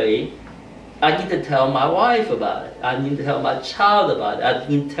this way. I need to tell my wife about it. I need to tell my child about it. I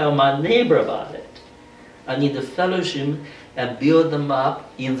need to tell my neighbor about it. I need to fellowship and build them up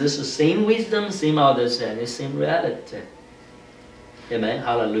in this same wisdom, same understanding, same reality. Amen.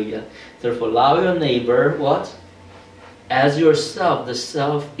 Hallelujah. Therefore, love your neighbor, what? As yourself. The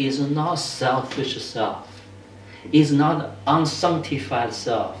self is not selfish self. It's not unsanctified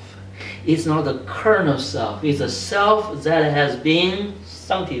self. It's not the carnal self. It's a self that has been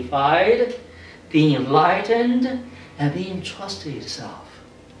sanctified, being enlightened, and being trusted itself.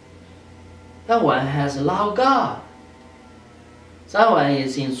 That one has loved God. That one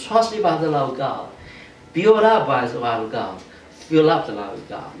is entrusted by the love of God, built up by the love of God, fill up the love of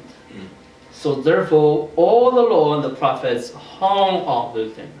God. So therefore, all the law and the prophets hung on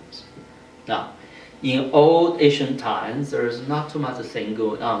those things. Now, in old ancient times, there is not too much thing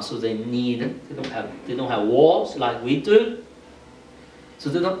going on, so they don't have walls like we do. So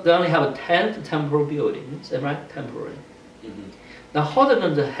they only have 10 temporal buildings, right? Temporary. Now, how are they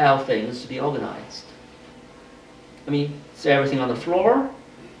going to have things to be organized? I mean, is everything on the floor?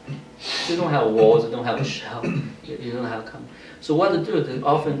 They don't have walls, they don't have a shelf, you don't have come. So what they do, they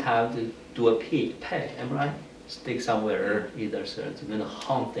oftentimes they do a peg, am I right? Stick somewhere, either so they're going to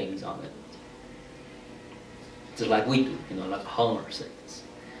hang things on it. Just like we do, like hanger things.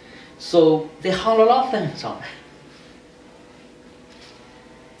 So they hung a lot of things on it.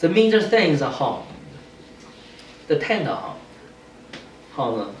 The major things are hung. The tent are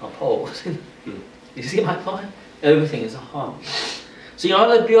hung on poles. You see my point? Everything is hung. So in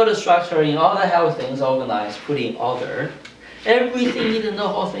order to build a structure, in order to have things organized, put in order, everything you need to know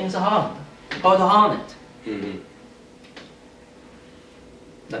how things are hung, how to hang it.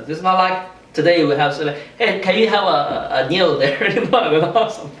 Now, this is not like Today we have say, hey, can you have a nail there?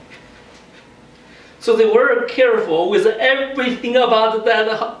 Awesome. So they were careful with everything about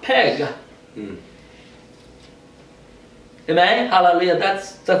that peg. Amen? Hallelujah.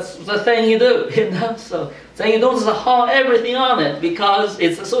 That's the thing you do, So then you don't haul everything on it because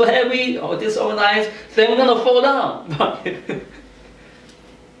it's so heavy or disorganized, then we're gonna fall down.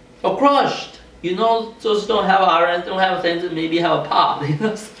 Or crushed. Those don't have iron, don't have things, maybe have a pot,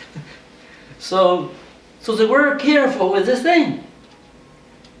 So they were careful with this thing.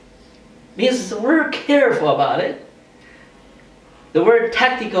 Means they were careful about it. They were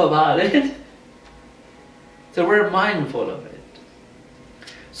tactical about it. They were mindful of it.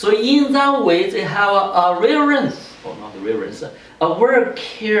 So in that way, they have a reverence, or not reverence, a very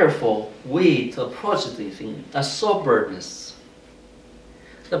careful way to approach the thing, a soberness.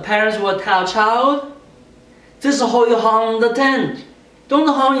 The parents will tell child, this is how you hang the tent. Don't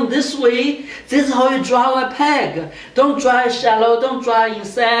hang in this way. This is how you draw a peg. Don't draw shallow, don't draw in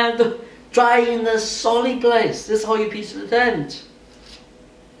sand, draw in a solid place. This is how you pitch the tent.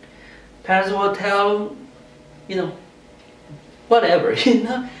 Parents will tell, whatever,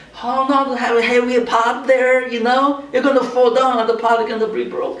 how not to have a heavy pot there, you're going to fall down and the pot is going to be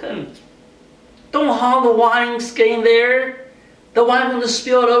broken. Don't hang the wine skin there. The wine is going to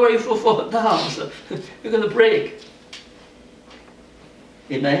spill over if you fall down, so you're going to break.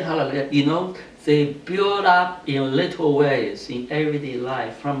 Amen, hallelujah. They build up in little ways in everyday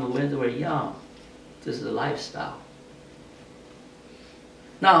life from when they were young. This is the lifestyle.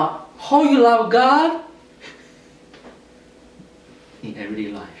 Now, how you love God? In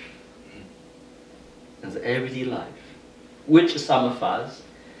everyday life. That's everyday life, which some of us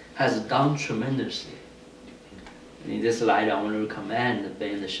has done tremendously. In this light, I want to recommend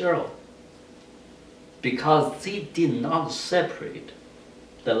Ben and Cheryl, because they did not separate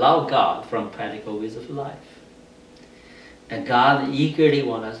the love of God from practical ways of life. And God eagerly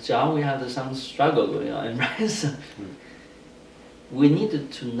wants us. John, we have some struggle going on, right? So we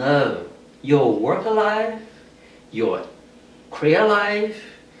needed to know your work life, your prayer life,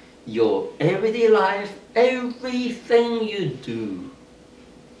 your everyday life, everything you do.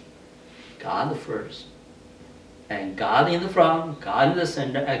 God first. And God in the front, God in the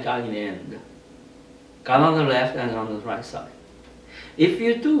center, and God in the end. God on the left and on the right side. If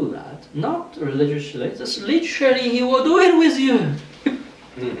you do that, not religiously, just literally He will do it with you.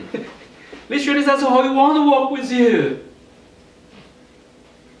 Literally, that's how He wants to walk with you.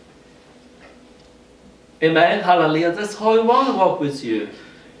 Amen, hallelujah, that's how He wants to walk with you.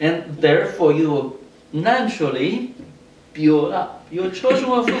 And therefore you will naturally build up. Your children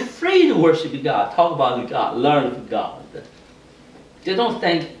will feel free to worship God, talk about God, learn of God. They don't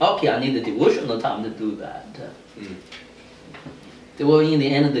think, okay, I need a devotional time to do that. They will, in the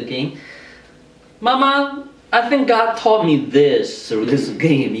end of the game, Mama, I think God taught me this through this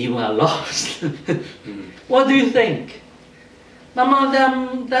game, even I lost. What do you think? Mama,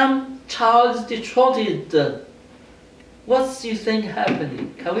 them child is destroyed. What do you think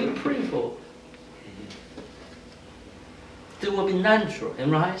happening? Can we pray for? They will be natural,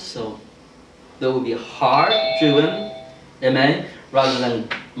 right? So they will be heart-driven, amen, rather than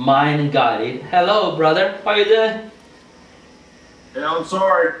mind-guided. Hello, brother. How are you doing? Yeah, I'm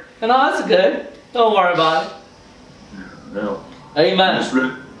sorry. No, that's good. Don't worry about it. No.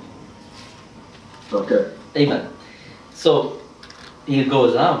 Amen. Okay. Amen. So he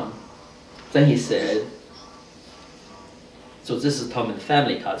goes on. Then he said, so this is talking about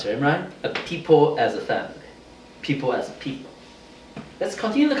family culture, right? A people as a family. People as a people. Let's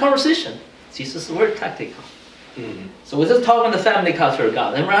continue the conversation. Jesus is very tactical. So we're just talking the family culture of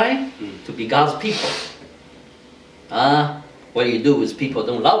God, right? To be God's people. What do you do with people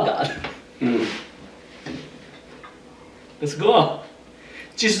who don't love God? Let's go on.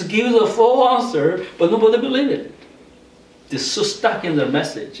 Jesus gives a full answer, but nobody believes it. They're so stuck in their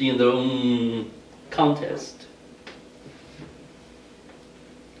message, in their own context.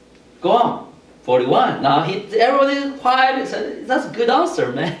 Go on. 41. Now everybody is quiet and said, that's a good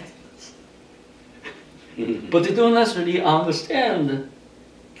answer, man. But they don't necessarily understand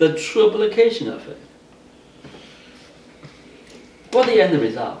the true application of it. What the end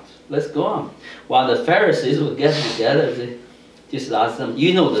result? Let's go on. While the Pharisees would get together, they just ask them,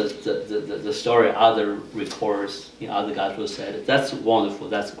 you know the story other reports in other Gospels said, that's wonderful,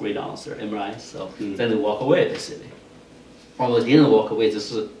 that's a great answer, right? So then they walk away, basically. Or they didn't walk away,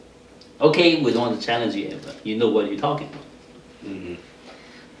 just okay, we don't want to challenge you, but you know what you're talking about.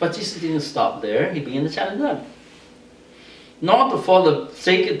 But Jesus didn't stop there. He began to challenge them. Not for the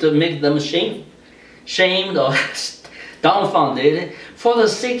sake to make them shamed or dumbfounded, for the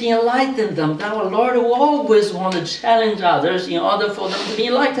sake to enlighten them. That our Lord will always want to challenge others in order for them to be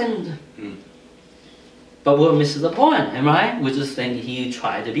enlightened. But we'll miss the point, am I? We just think He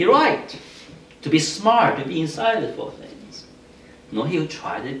tried to be right, to be smart, to be inside for things. No, He'll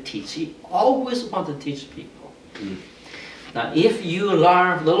try to teach. He always wants to teach people. Now, if you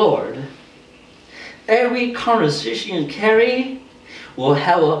love the Lord, every conversation you carry will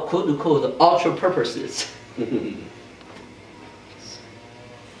have a quote-unquote ultra purposes.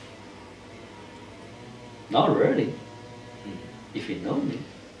 Not really, if you know me.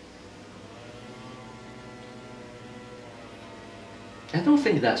 I don't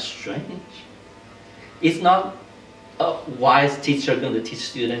think that's strange. It's not a wise teacher going to teach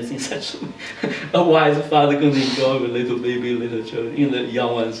students in such a way. A wise father going to involve a little baby, little children, in the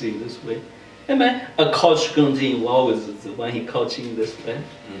young ones in this way. Amen. A coach going to involve with the one he coaching this way.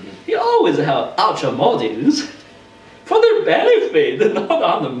 He always have ultra motives for their benefit, not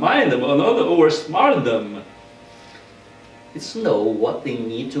undermine them or not oversmart them. It's know what they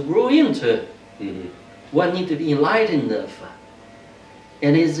need to grow into, what need to be enlightened of.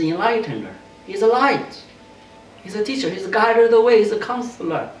 And He's the enlightener. He's a light. He's a teacher. He's a guide of the way. He's a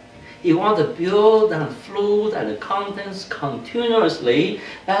counselor. He wants to build and flow and contents continuously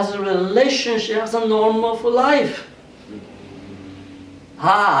as a relationship, as a normal for life.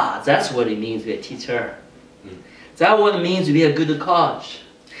 That's what it means to be a teacher. That's what it means to be a good coach.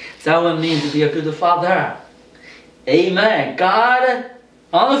 That's what it means to be a good father. Amen. God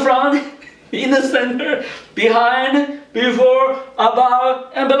on the front, in the center, behind, before,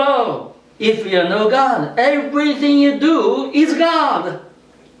 above, and below. If you know God, everything you do is God.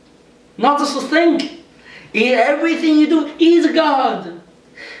 Not just think. Everything you do is God.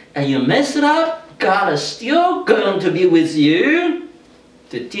 And you mess it up, God is still going to be with you,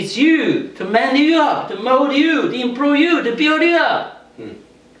 to teach you, to mend you up, to mold you, to improve you, to build you up.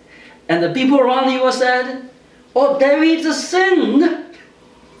 And the people around you said, oh, David sinned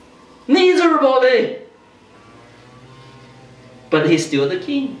miserably. But he's still the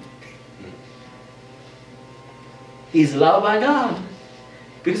king. He's loved by God.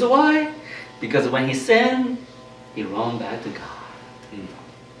 Because why? Because when he sinned, he ran back to God.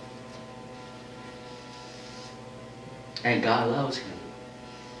 And God loves him.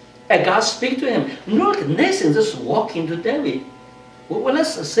 And God speaks to him. Look, Nathan just walked into David. Well,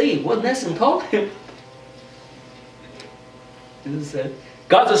 let's see what Nathan told him. He said,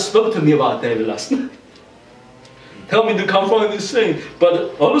 God just spoke to me about David last night. Tell me to come from this sin.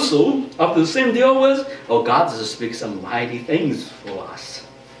 But also, after the same deal was, oh, God just speaks some mighty things for us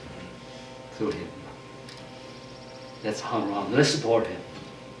through him. Let's hang around. Let's support him.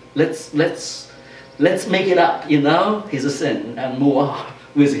 Let's make it up, you know, his sin, and move on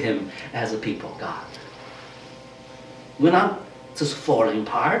with him as a people of God. We're not just falling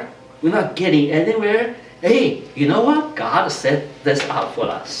apart. We're not getting anywhere. Hey, you know what? God set this up for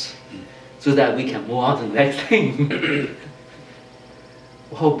us so that we can move on to the next thing.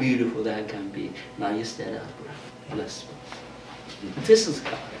 How beautiful that can be. Now you stand up. Bless. This is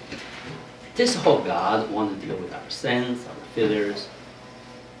God. This is how God wants to deal with our sins, our failures.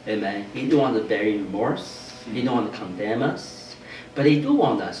 Amen. He don't want to bear remorse. He don't want to condemn us. But He do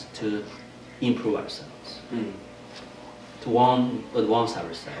want us to improve ourselves. To advance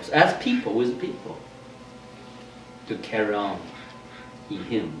ourselves as people with people. To carry on in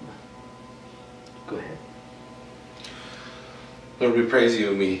Him. Go ahead. Lord, we praise you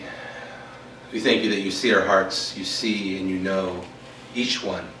and we thank you that you see our hearts, you see and you know each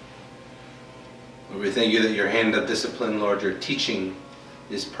one. Lord, we thank you that your hand of discipline, Lord, your teaching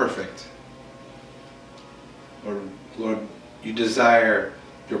is perfect. Lord, you desire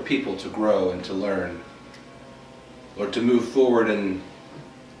your people to grow and to learn. Lord, to move forward and,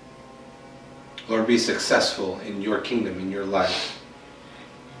 Lord, be successful in your kingdom, in your life.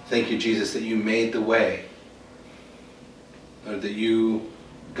 Thank you, Jesus, that you made the way. Lord, that you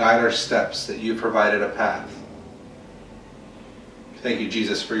guide our steps, that you provided a path. Thank you,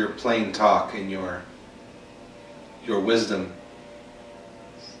 Jesus, for your plain talk and your wisdom.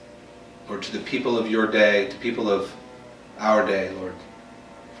 Lord, to the people of your day, to people of our day, Lord,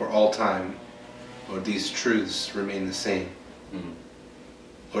 for all time, Lord, these truths remain the same.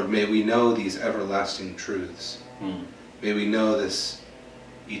 Lord, may we know these everlasting truths. May we know this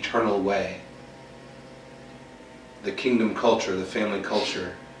eternal way, the kingdom culture, the family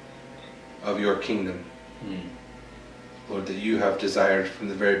culture of your kingdom. Lord, that you have desired from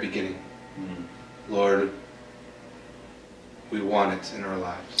the very beginning. Lord, we want it in our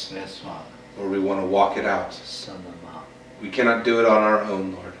lives. Yes, Father. Lord, we want to walk it out. Son of God. We cannot do it on our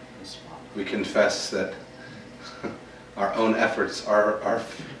own, Lord. Yes, Father. We confess that our own efforts are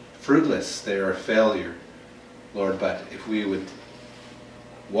fruitless, they are a failure, Lord. But if we would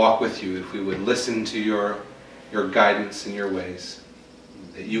walk with you, if we would listen to your guidance and your ways,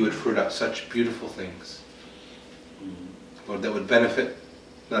 that you would fruit out such beautiful things, Lord, that would benefit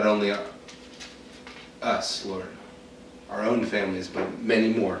not only us, Lord, our own families, but many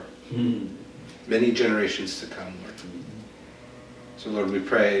more, many generations to come, Lord. So, Lord, we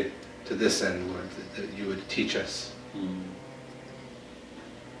pray to this end, Lord, that you would teach us,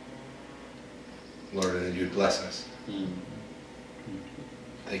 Lord, and that you would bless us.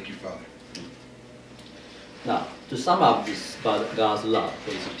 Thank you, Father. Now, to sum up this about God's love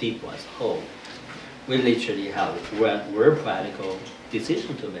for His people as a whole, we literally have one very practical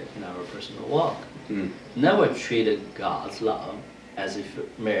decision to make in our personal walk. Never treat God's love as if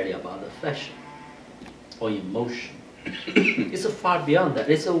merely about affection or emotion. It's far beyond that.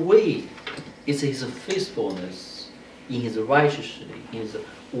 It's a way. It's His faithfulness in His righteousness, in His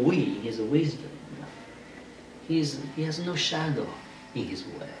way, in His wisdom. He has no shadow in His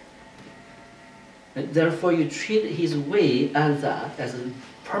way. And therefore, you treat His way as that, as a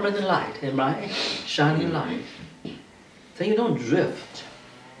permanent light, am I? Shining light. Then you don't drift.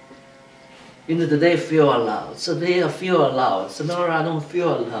 Today I feel allowed. Today I feel allowed. Tomorrow I don't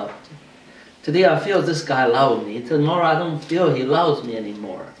feel allowed. Today I feel this guy loves me. Tomorrow I don't feel he loves me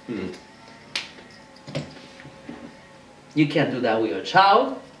anymore. You can't do that with your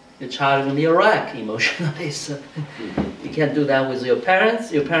child. Your child is going to be a wreck emotionally. So you can't do that with your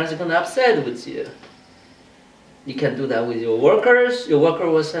parents. Your parents are going to be upset with you. You can't do that with your workers. Your worker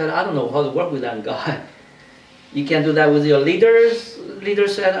will say, I don't know how to work with that guy. You can't do that with your leaders.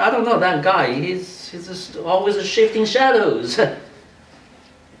 Leaders said, I don't know that guy. He's just always shifting shadows.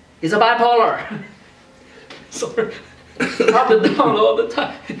 He's a bipolar. Sorry. Up and down all the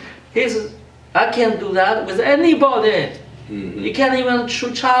time. I can't do that with anybody. You can't even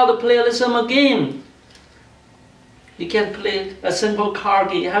show child play a little game. You can't play a simple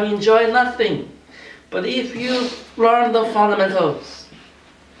card game. You have enjoyed nothing. But if you learn the fundamentals,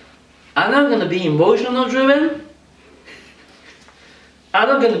 I'm not going to be emotional driven. I'm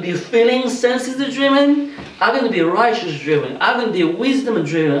not going to be feeling sensitive driven. I'm going to be righteous driven. I'm going to be wisdom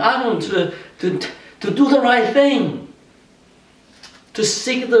driven. I'm going to do the right thing. To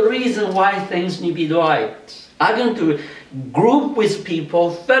seek the reason why things need to be right. I'm going to group with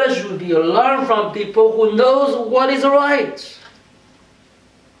people, fellowship with people, learn from people who knows what is right.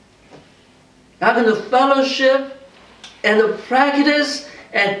 I'm going to fellowship and practice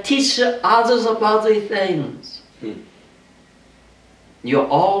and teach others about these things. You're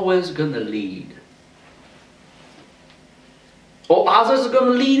always going to lead. Or others are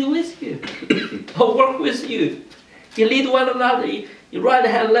going to lead with you. Or work with you. You lead one another. You right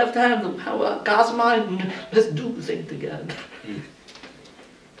hand, left hand, have God's mind. Let's do things together.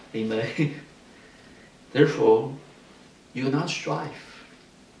 Amen. Therefore, you will not strive.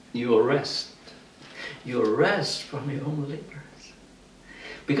 You will rest. You will rest from your own labors.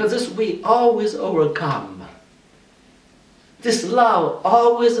 Because this we always overcome. This love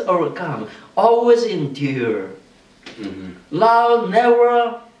always overcome, always endure. Love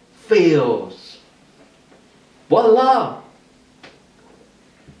never fails. What love?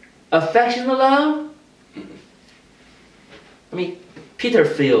 Affectionate love? I mean, Peter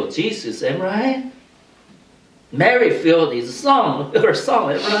failed Jesus, am I right? Mary failed her son,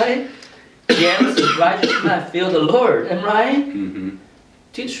 am I right? James, the righteous man, failed the Lord, am I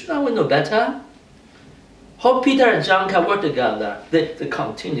right? Should I know better? How Peter and John can work together? They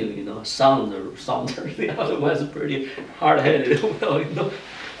continue, Sounder. The other one's pretty hard-headed. Well,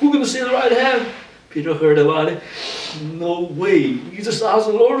 who's going to say the right hand? Peter heard about it. No way. You just ask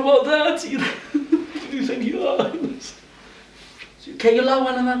the Lord about that. Who do you think you are? Can you love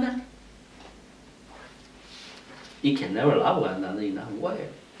one another? You can never love one another in that way.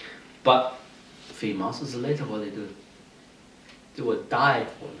 But 3 months later, what they do? They will die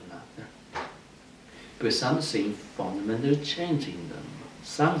for one another. But something fundamentally changing them.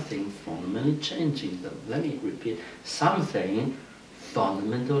 Something fundamentally changing them. Let me repeat. Something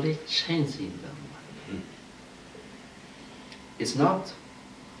fundamentally changing them. It's not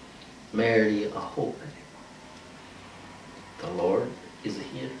merely a hope anymore. The Lord is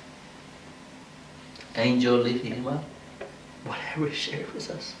here. Angel lifting him up. Whatever he shared with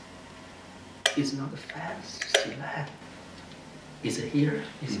us is not a fast, it's a land. Is it here?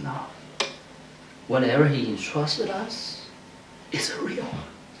 It's not. Whatever he entrusted us is real.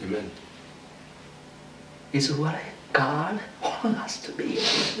 Amen. It's what God wants us to be able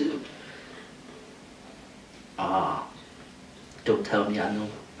to do. Don't tell me I'm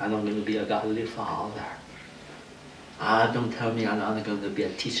not going to be a godly father. Don't tell me I'm not going to be a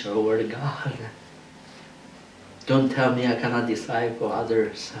teacher over the God. Don't tell me I cannot disciple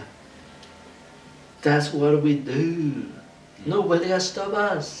others. That's what we do. Nobody can stop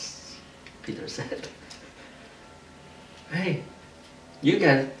us, Peter said. Hey, you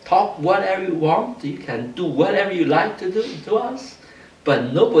can talk whatever you want, you can do whatever you like to do to us,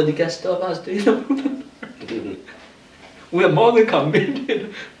 but nobody can stop us doing the will of the Lord. We are more than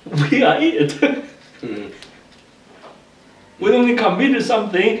committed. We are it. We only commit to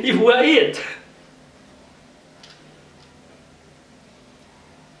something if we are it.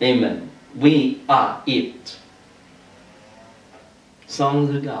 Amen. We are it.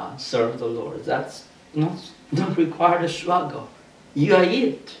 Sons of God, serve the Lord. That's not require a struggle. You are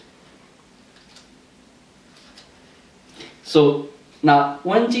it. So now,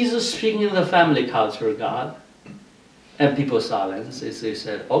 when Jesus speaking in the family culture of God, and people silence, they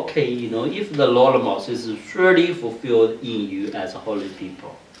said, okay, if the law of Moses is really fulfilled in you as a holy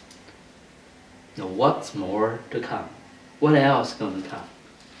people, now what's more to come? What else is going to come?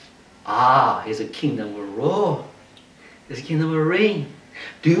 His kingdom will rule. His kingdom will reign.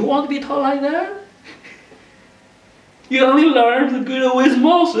 Do you want to be taught like that? You only learn the good with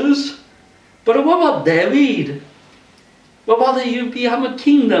Moses. But what about David? What about you become a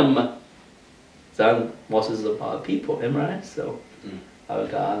kingdom? Then Moses is about people, right? So, our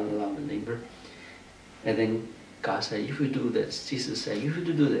God, love the neighbor. And then God said, if you do this, Jesus said, if you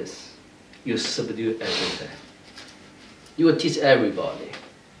do this, you subdue everything. You will teach everybody.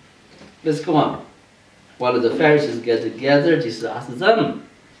 Let's go on. While the Pharisees get together, Jesus asked them,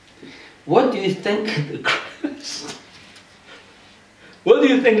 what do you think of the Christ? What do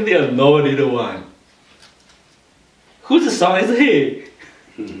you think of the anointed one? Whose son is he?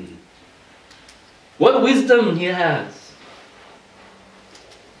 What wisdom he has?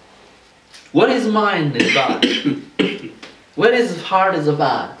 What his mind is about? What his heart is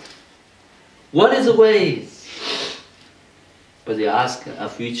about? What his ways? But they ask a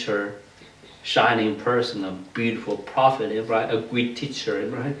future shining person, a beautiful prophet, right? A great teacher,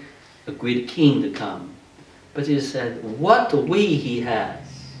 right? A great king to come. But he said, what way he has?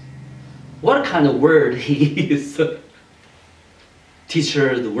 What kind of word he is?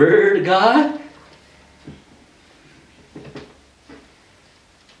 Teacher, the word of God?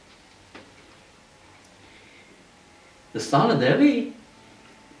 The son of David?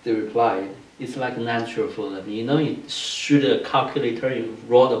 They replied, it's like natural for them. You shoot a calculator, you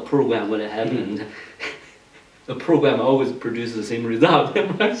roll the program when it happened. The program always produces the same result,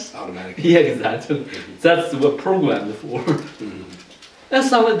 right? Automatically. Yeah, exactly. That's what programmed for. And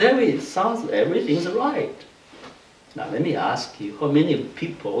son of David sounds everything's right. Now let me ask you, how many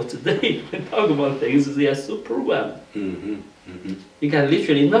people today when talk about things, they are so programmed? You can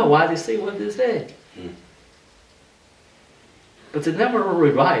literally know why they say what they say. But they never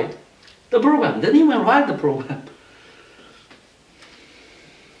rewrite the program. They didn't even write the program.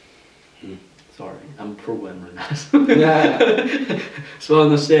 Sorry, I'm programmed right now. So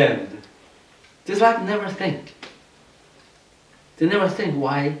understand. They never think. They never think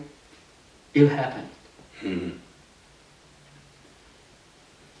why it happened.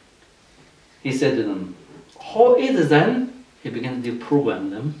 He said to them, how is it then? He began to program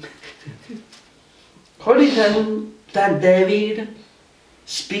them. How is it that David,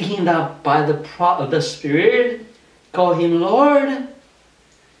 speaking that by the Spirit, called him Lord?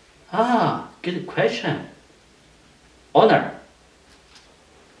 Good question. Honor.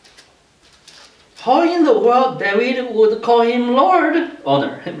 How in the world David would call him Lord?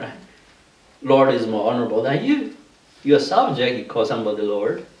 Honor him, right? Lord is more honorable than you. You're a subject, you call somebody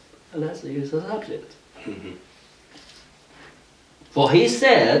Lord. Unless he is a subject. For he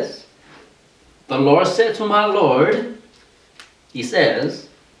says, the Lord said to my Lord, he says,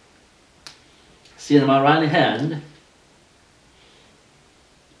 sit on my right hand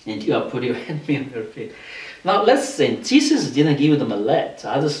until I put your enemy on their feet. Now let's say Jesus didn't give them a let.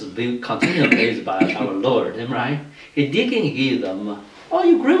 Others will continue praised by our Lord, right? He didn't give them, oh,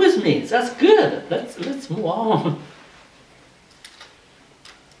 you agree with me, that's good. Let's move on.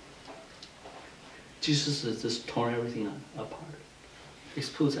 Jesus has just torn everything apart.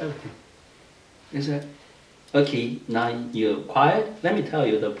 Exposed everything. He said, okay, now you're quiet. Let me tell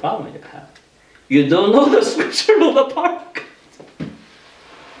you the problem you have. You don't know the scripture of the part.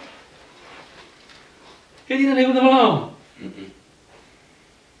 He didn't leave them alone.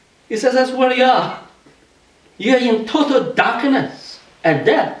 He says that's where you are. You are in total darkness and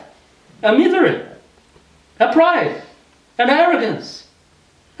death and misery and pride and arrogance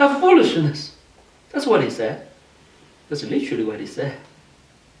and foolishness. That's what he said. That's literally what he said.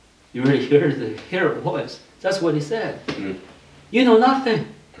 You really hear a voice. That's what he said. Mm. You know nothing.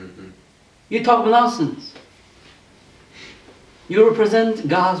 You talk nonsense. You represent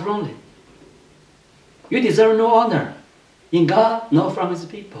God wrongly. You deserve no honor in God, nor from his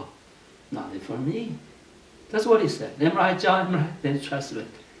people. Not from me. That's what he said. Am I right, John? Am I right? Then translate.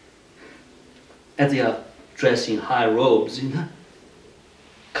 As they are dressed in high robes,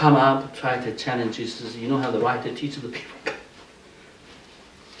 come up, try to challenge Jesus. You don't have the right to teach the people.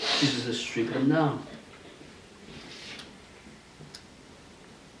 Jesus stripped them down.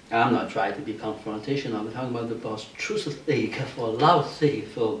 I'm not trying to be confrontational. I'm talking about truth's sake, for love's sake,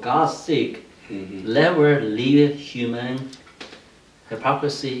 for God's sake. Never leave human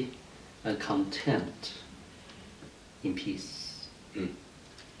hypocrisy and contempt in peace.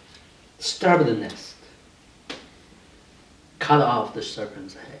 Stir the nest. Cut off the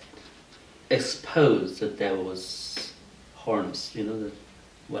serpent's head. Expose the devil's horns, the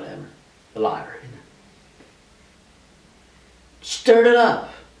whatever, the liar. Stir it up.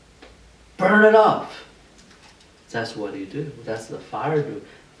 Burn it off. That's what you do. That's the fire do.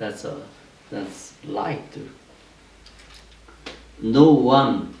 That's light do. No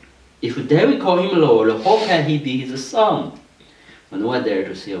one, if David call him Lord, how can he be his son? And no one dare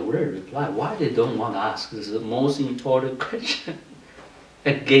to say a word reply. Why they don't want to ask? This is the most important question.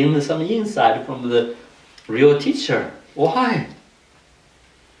 Again, some insight from the real teacher. Why?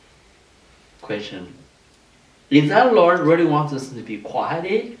 Question. Is that Lord really wants us to be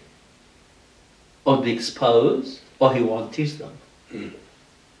quieted? Or be exposed? Or he wants to teach them?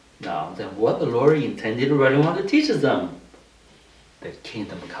 Now, then what the Lord intended really want to teach them? The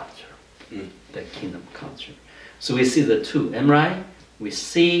kingdom culture. The kingdom culture. So we see the two, am I right? We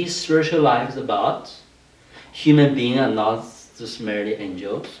see spiritual life is about human beings are not just merely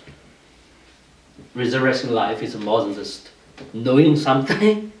angels. Resurrection life is more than just knowing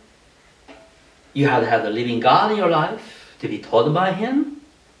something. You have to have the living God in your life to be taught by him.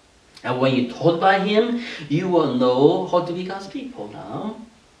 And when you're taught by him, you will know how to be God's people now.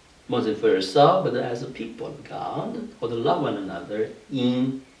 Not only for yourself, but as a people of God, how to love one another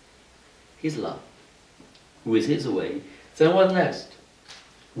in his love, with his way. Then what next?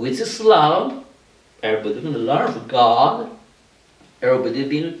 With his love, everybody going to learn from God. Everybody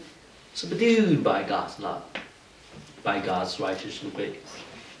being subdued by God's love, by God's righteous grace.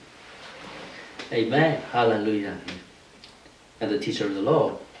 Amen. Hallelujah. And the teacher of the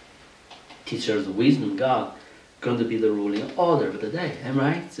law, teacher of the wisdom of God, going to be the ruling order of the day. Am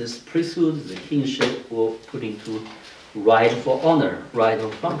I right? This priesthood, the kingship will put into rightful honor,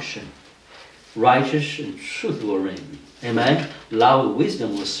 rightful function. Righteous and truth will reign. Amen. Love and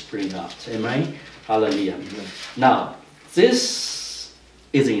wisdom will spring out. Amen. Hallelujah. Now, this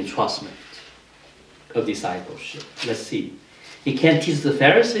is an entrustment of discipleship. Let's see. He can't teach the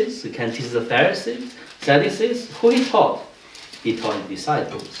Pharisees. He can't teach the Pharisees, Sadducees. Who he taught? He taught his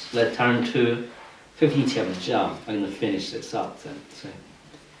disciples. Let's turn to 15th chapter John. I'm going to finish this up then.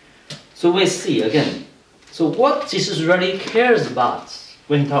 So we see again. So what Jesus really cares about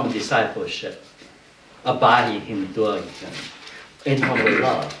when he talks about discipleship, abiding in him, dwelling in him. When he talks about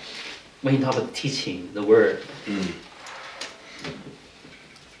love, when he talks about teaching the word,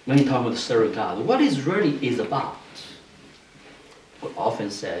 when he talks about serving God, what it really is about. We often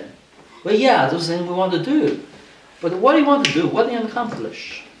said, well, yeah, those things we want to do. But what do you want to do? What do you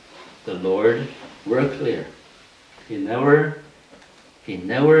accomplish? The Lord, we're clear. He never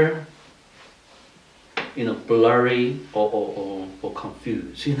blurry or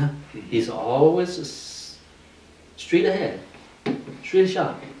confused, He's always straight ahead, straight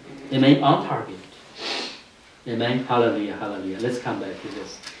shot. Amen, on target. Amen, hallelujah, hallelujah. Let's come back to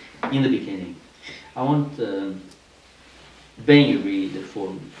this. In the beginning, I want Ben, you read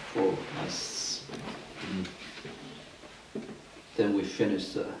for us. Then we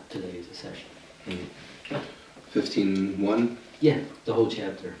finish today's session. 15:1. Yeah, the whole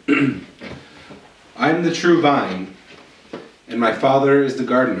chapter. I am the true vine, and my Father is the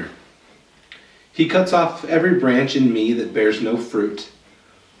gardener. He cuts off every branch in me that bears no fruit,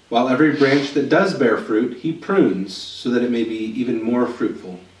 while every branch that does bear fruit he prunes, so that it may be even more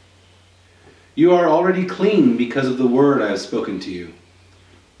fruitful. You are already clean because of the word I have spoken to you.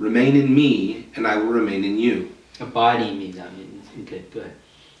 Remain in me, and I will remain in you. Abide in me, that means. Okay, go ahead.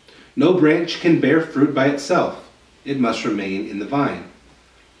 No branch can bear fruit by itself. It must remain in the vine.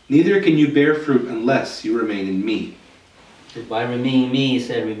 Neither can you bear fruit unless you remain in me. So by remaining in me, he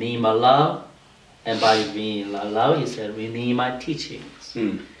said, remain in my love. And by remaining in my love, he said, remain in my teachings.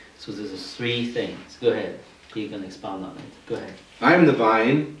 So there's three things. Go ahead. You can expound on it. Go ahead. I am the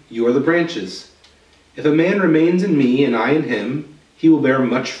vine, you are the branches. If a man remains in me and I in him, he will bear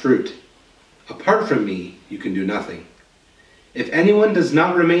much fruit. Apart from me, you can do nothing. If anyone does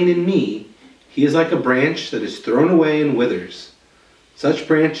not remain in me, he is like a branch that is thrown away and withers. Such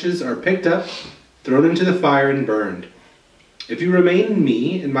branches are picked up, thrown into the fire, and burned. If you remain in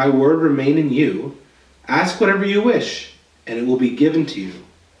me, and my word remain in you, ask whatever you wish, and it will be given to you.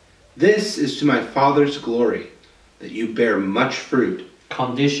 This is to my Father's glory, that you bear much fruit.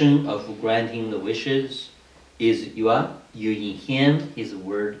 Condition of granting the wishes is you in Him, His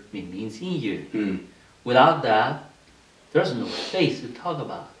word remains in you. Without that, there's no faith to talk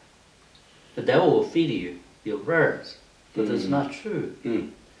about. The devil will feed you your words, but that's not true.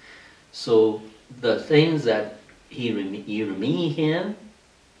 So the things that you remain in Him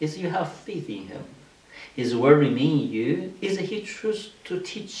is you have faith in Him. His word remain in you is that He chooses to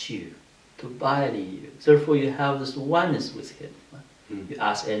teach you, to abide in you. Therefore you have this oneness with Him. You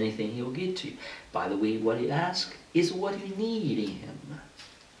ask anything, He will give to you. By the way, what you ask is what you need in Him.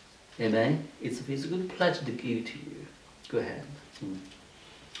 Amen? It's His good pleasure to give to you. Go ahead.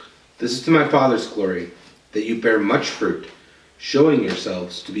 This is to my Father's glory, that you bear much fruit, showing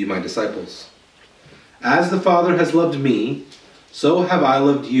yourselves to be my disciples. As the Father has loved me, so have I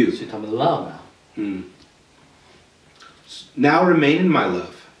loved you. So you're talking about love now. Now remain in my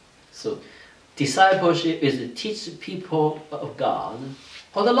love. So discipleship is to teach people of God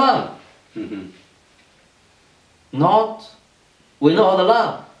how to love. Not, we know how to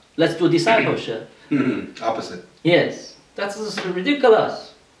love. Let's do discipleship. Opposite. Yes, that's just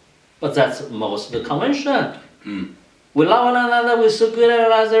ridiculous. But that's most of the convention. We love one another, we're so good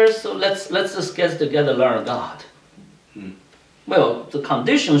at others, so let's just get together, learn God. Well, the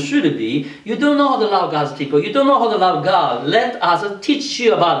condition should be, you don't know how to love God's people, you don't know how to love God, let us teach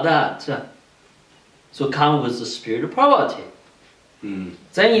you about that. So come with the spirit of poverty.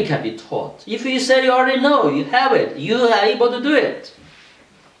 Then you can be taught. If you say you already know, you have it, you are able to do it.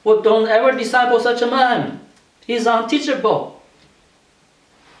 Well, don't ever disciple such a man. He's unteachable.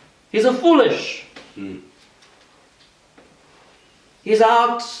 He's a foolish. He's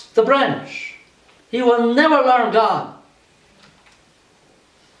out the branch. He will never learn God.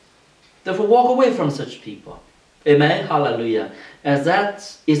 Therefore, walk away from such people. Amen. Hallelujah. As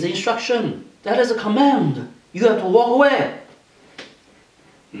that is the instruction. That is a command. You have to walk away.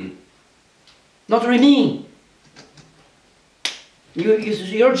 Not remain. It's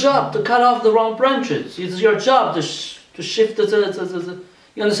your job to cut off the wrong branches. It's your job to shift the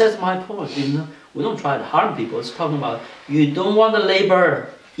you understand my point? You know? We don't try to harm people. It's talking about you don't want to labor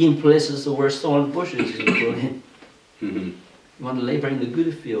in places where thorn bushes is growing. You want to labor in the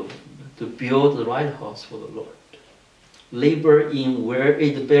good field to build the right house for the Lord. Labor in where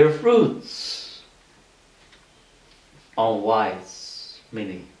it bears fruits. Unwise,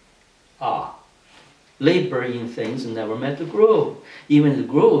 meaning, labor in things never meant to grow. Even if it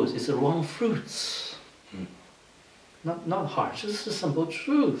grows, it's the wrong fruits. Not harsh, this is simple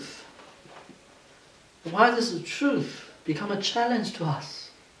truth. Why does the truth become a challenge to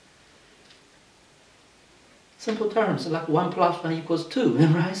us? Simple terms, like 1 + 1 = 2,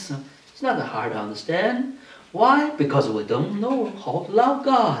 right? So it's not that hard to understand. Why? Because we don't know how to love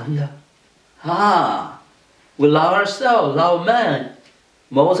God. We love ourselves, love man,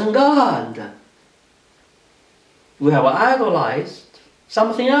 more than God. We have idolized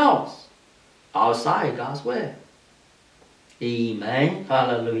something else outside God's way. Amen.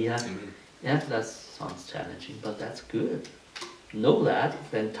 Hallelujah. Amen. Yes, that sounds challenging, but that's good. Know that,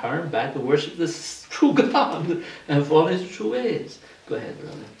 then turn back to worship this true God and follow His true ways. Go ahead,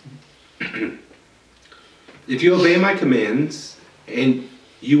 brother. If you obey my commands, and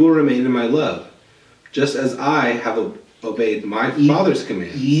you will remain in my love, just as I have obeyed my Father's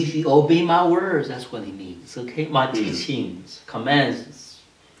commands. If you obey my words, that's what it means. Okay, my teachings, commands.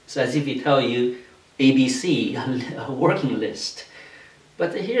 It's as if He tell you ABC, a working list.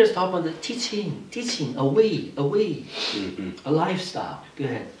 But here it's talking about the teaching, a way, a lifestyle. Go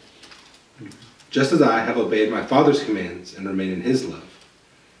ahead. Just as I have obeyed my Father's commands and remain in His love.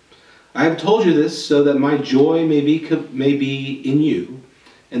 I have told you this so that my joy may be in you,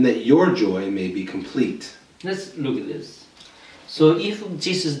 and that your joy may be complete. Let's look at this. So if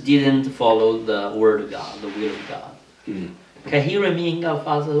Jesus didn't follow the word of God, the will of God, can He remain in God's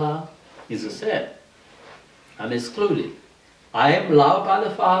Father's love? Jesus said, I'm excluded. I am loved by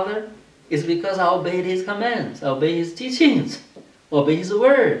the Father is because I obeyed His commands, I obey His teachings, obey His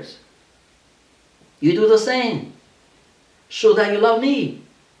words. You do the same. Show that you love me.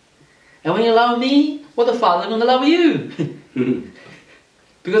 And when you love me, well, the Father is going to love you.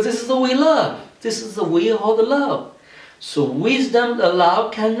 Because this is the way love. This is the way of the love. So wisdom and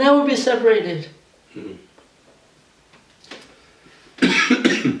love can never be separated.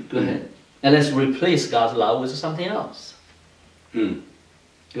 Go ahead. And let's replace God's love with something else. Hmm.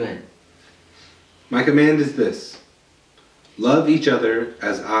 Go ahead. My command is this: love each other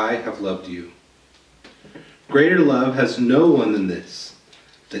as I have loved you. Greater love has no one than this,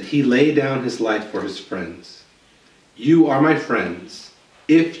 that he lay down his life for his friends. You are my friends,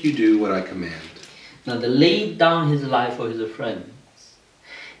 if you do what I command. Now, the lay down his life for his friends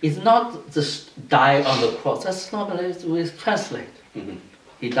is not just die on the cross. That's not what we translate. Mm-hmm.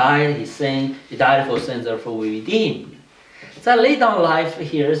 He died, he died for sins, therefore we redeemed. That lay down life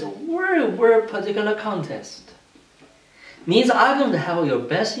here is a very particular context. Means I'm going to have your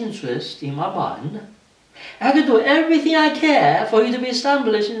best interest in my mind. I can do everything I can for you to be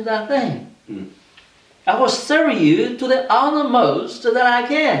established in that thing. Mm. I will serve you to the uttermost that I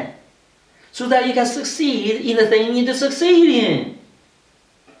can, so that you can succeed in the thing you need to succeed in.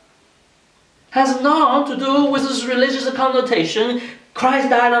 Has nothing to do with this religious connotation. Christ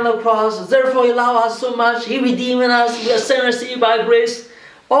died on the cross, therefore he loved us so much, he redeemed us, we are sinners saved by grace.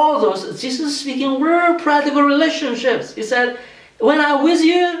 All those, Jesus is speaking very practical relationships. He said, when I'm with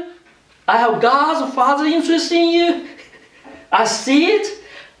you, I have God's Father interest in you. I see it,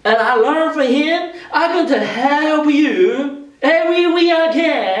 and I learn from him. I'm going to help you every way I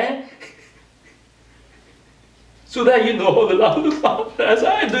can, so that you know the love of the Father as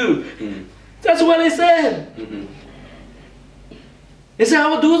I do. Mm. That's what he said. Mm-hmm. He said, I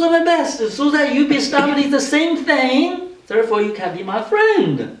will do my best so that you be established in the same thing, therefore you can be my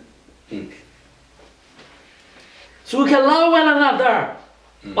friend. Mm. So we can love one another,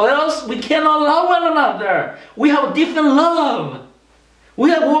 or else we cannot love one another. We have different love.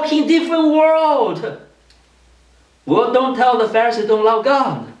 We are walking in different world. Well, don't tell the Pharisees don't love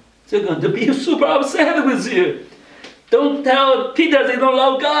God. They're going to be super upset with you. Don't tell Peter they don't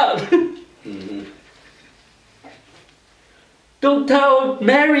love God. Mm-hmm. Don't tell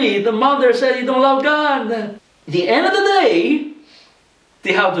Mary, the mother, said you don't love God. At the end of the day,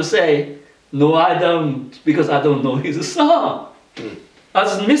 they have to say, no, I don't, because I don't know his son. Mm. I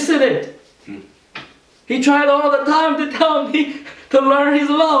just missed it. Mm. He tried all the time to tell me to learn his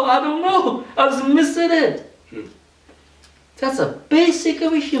love. I don't know. I just missed it. Mm. That's a basic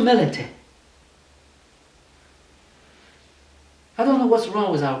of humility. I don't know what's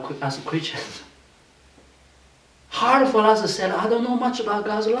wrong with us Christians. Hard for us to say, I don't know much about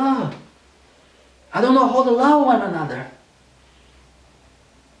God's love. I don't know how to love one another.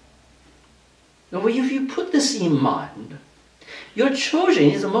 Now, if you put this in mind, your children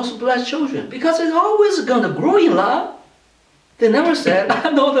is the most blessed children, because it's always going to grow in love. They never said, I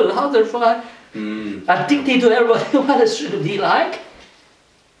know the love, therefore I'm addicted to everybody what it should be like.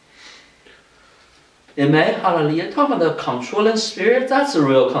 Amen. Hallelujah. Talking about the controlling spirit, that's a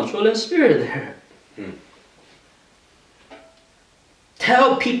real controlling spirit there. Mm.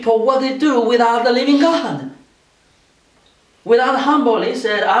 Tell people what they do without the living God. Without humbly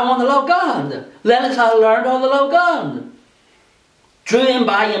said, I want to love God. Let us learn how to love God. Driven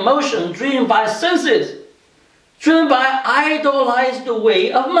by emotion, driven by senses, driven by idolized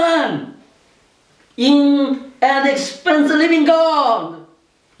way of man. In an expense of living God,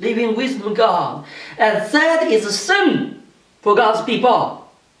 living wisdom God. And that is a sin for God's people.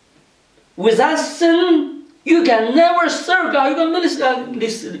 With that sin, you can never serve God. You can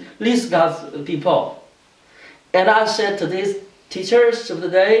list God's people. And I said to these teachers of the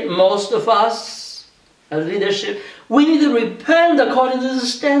day, most of us as leadership, we need to repent according to the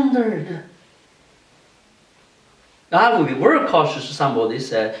standard. I will be very cautious. Somebody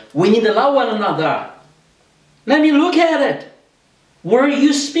said, we need to love one another. Let me look at it. Where are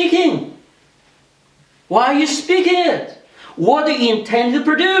you speaking? Why are you speaking it? What do you intend to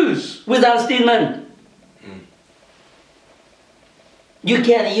produce with that statement? You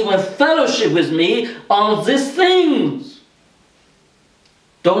can't even fellowship with me on these things.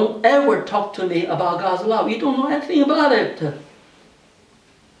 Don't ever talk to me about God's love. You don't know anything about it.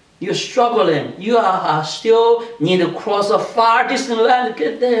 You're struggling. You are still need to cross a far distant land to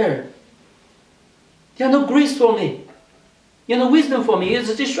get there. You have no grace for me. You have no wisdom for me. It's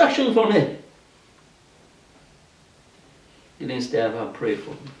a distraction for me. Instead, I pray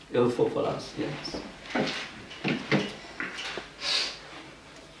for us. Yes.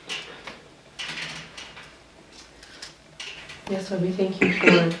 Yes, Lord, we thank you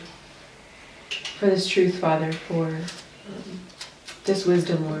for this truth, Father, for this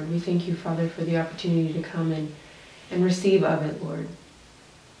wisdom, Lord. We thank you, Father, for the opportunity to come and receive of it, Lord.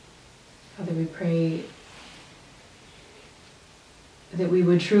 Father, we pray that we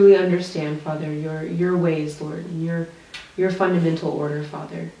would truly understand, Father, your ways, Lord, and your fundamental order,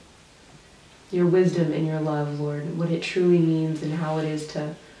 Father. Your wisdom and your love, Lord, what it truly means and how it is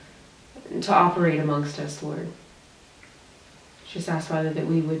to operate amongst us, Lord. Just ask, Father, that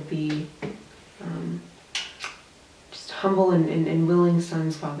we would be just humble and willing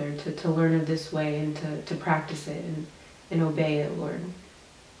sons, Father, to learn of this way and to practice it and obey it, Lord.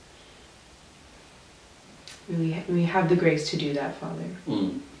 We have the grace to do that, Father.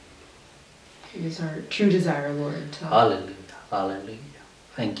 It is our true desire, Lord, Hallelujah, hallelujah.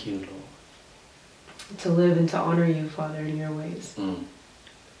 Thank you, Lord. To live and to honor you, Father, in your ways.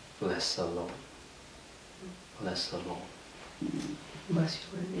 Bless the Lord. Bless the Lord. Bless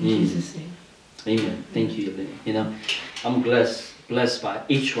you, Lord. In Jesus' name. Amen. Thank you, Elaine. You know, I'm blessed by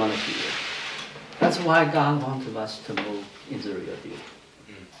each one of you. That's why God wanted us to move in the real deal.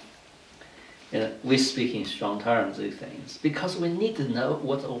 You know, we speak in strong terms of things because we need to know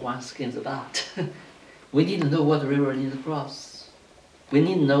what the one skin is about. We need to know what the river needs to cross. We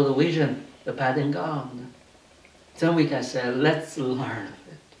need to know the vision, the pattern God. Then we can say, let's learn of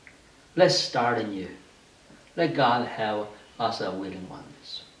it. Let's start anew. Let God have us a willing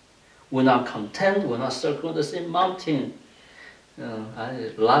ones. We're not content, we're not circling the same mountain.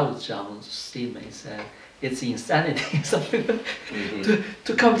 I love John's statement. He said, it's insanity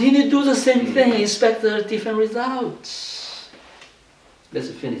to continue to do the same thing, expect a different results. Let's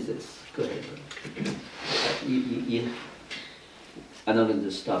finish this. Go ahead. I'm not going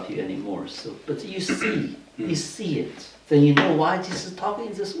to stop you anymore. So, but you see it. Then you know why Jesus is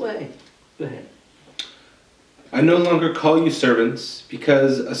talking this way. Go ahead. I no longer call you servants,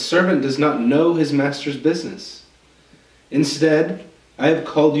 because a servant does not know his master's business. Instead, I have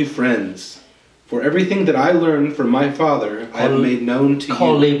called you friends. For everything that I learned from my Father, I have made known to you.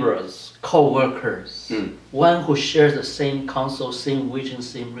 Co-laborers, co-workers, one who shares the same counsel, same vision,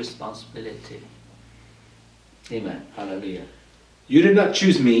 same responsibility. Amen. Hallelujah. You did not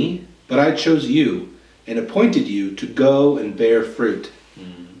choose me, but I chose you and appointed you to go and bear fruit,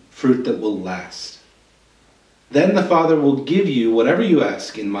 fruit that will last. Then the Father will give you whatever you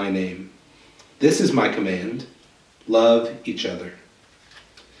ask in my name. This is my command: love each other.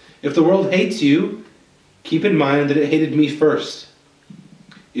 If the world hates you, keep in mind that it hated me first.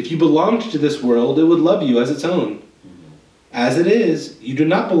 If you belonged to this world, it would love you as its own. As it is, you do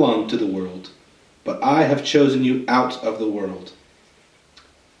not belong to the world, but I have chosen you out of the world.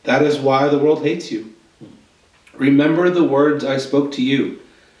 That is why the world hates you. Remember the words I spoke to you.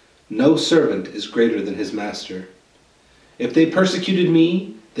 No servant is greater than his master. If they persecuted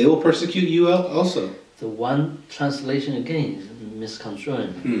me, they will persecute you also. The one translation again is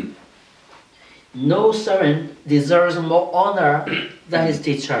misconstrued. No servant deserves more honor than his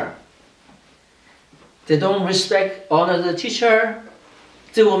teacher. They don't honor the teacher,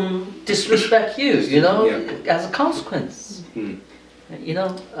 they will disrespect you, as a consequence. You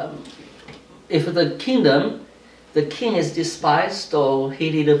know, if the king is despised or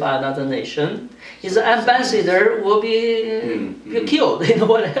hated by another nation, his ambassador will be killed,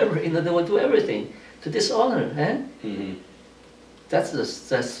 whatever, they will do everything to dishonor. That's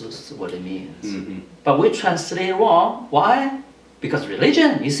what it means. But we translate wrong. Why? Because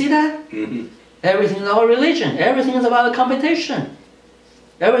religion, you see that? Everything is about religion. Everything is about competition.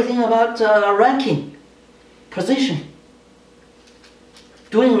 Everything about ranking, position.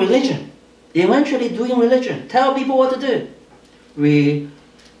 Doing religion. Eventually doing religion. Tell people what to do.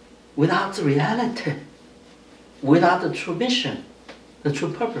 Without the reality. Without the true mission. The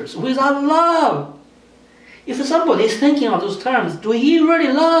true purpose. Without love. If somebody is thinking of those terms, do he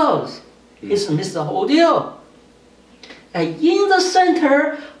really love? It's missed the whole deal. And in the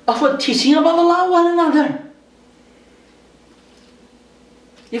center of a teaching about love one another.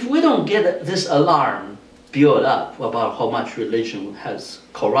 If we don't get this alarm built up about how much religion has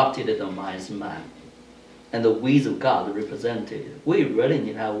corrupted the minds of man and the ways of God represented, we really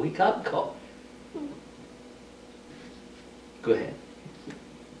need to have a wake-up call. Go ahead.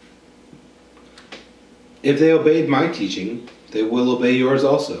 If they obeyed my teaching, they will obey yours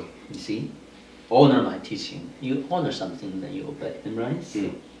also. You see? Honor my teaching. You honor something, then you obey them, right? So,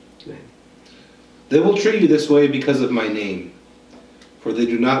 go ahead. They will treat you this way because of my name, for they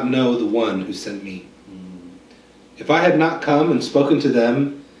do not know the one who sent me. If I had not come and spoken to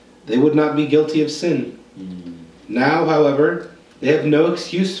them, they would not be guilty of sin. Now, however, they have no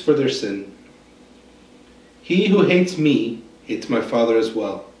excuse for their sin. He who hates me hates my Father as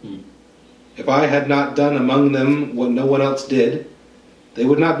well. If I had not done among them what no one else did, they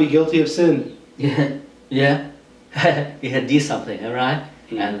would not be guilty of sin. Yeah. He had did something, right?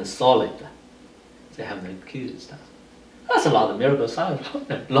 And solid. They have no excuse. That's a lot of miracle signs.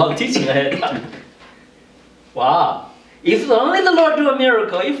 A lot of teaching I had done. Wow. If only the Lord do a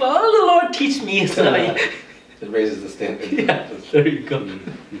miracle, if only the Lord teach me something. It raises the standard. Yeah, there you go.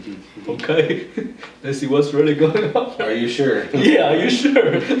 Mhm. Okay, let's see what's really going on. Are you sure? Yeah, are you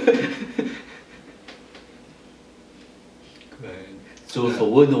sure? So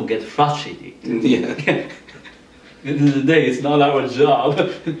we don't get frustrated. Yeah. At the end of the day, it's not our job.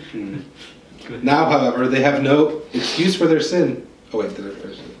 Mm. Now, however, they have no excuse for their sin. Oh wait, did I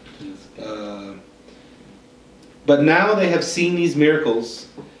finish it? But now they have seen these miracles,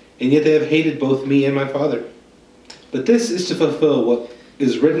 and yet they have hated both me and my Father. But this is to fulfill what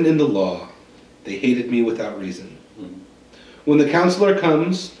is written in the law. They hated me without reason. When the Counselor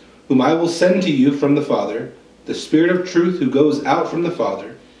comes, whom I will send to you from the Father, the Spirit of truth who goes out from the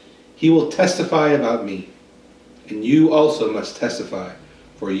Father, he will testify about me. And you also must testify,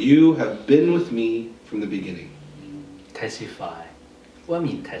 for you have been with me from the beginning. Testify. What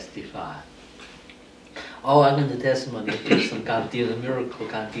mean testify? Oh, I'm going to testimony this, God did a miracle,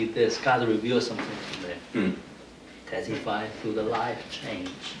 God did this, God revealed something to me. Testify through the life change.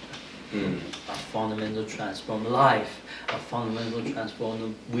 A fundamental transformed life, a fundamental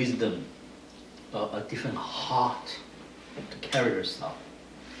transformed wisdom, a different heart to carry yourself,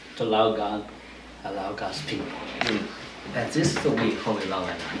 to allow God, allow God's people. And this is the way how we love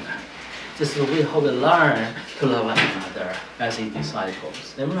one another. This is the way how we learn to love one another as His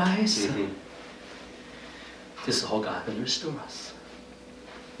disciples. Right? This is how God can restore us.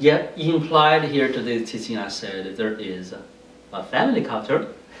 Yet, implied here today's teaching, I said that there is a family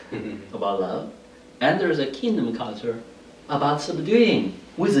culture about love, and there's a kingdom culture about subduing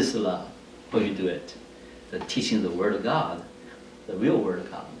with this love. How you do it? The teaching the Word of God, the real Word of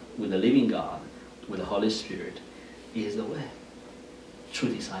God, with the living God, with the Holy Spirit, is the way. True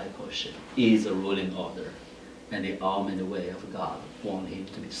discipleship is the ruling order, and the ultimate way of God want Him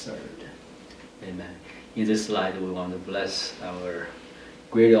to be served. Amen. In this slide, we want to bless our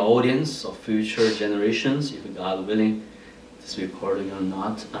greater audience of future generations, if God willing. This recording will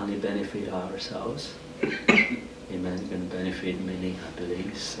not only benefit ourselves, amen, it's going to benefit many, I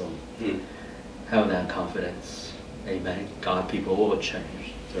believe. So have that confidence. Amen. God people will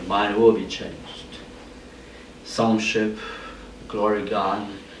change. Their mind will be changed. Sonship, glory God,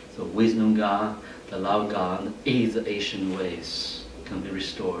 the wisdom God, the love God is the ancient ways can be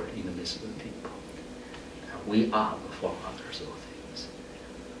restored in the midst of the people. And we are the forefathers of things.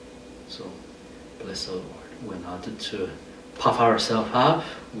 So bless the Lord. We're not to puff ourselves up.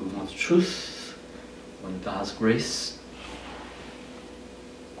 We want truth. We want God's grace.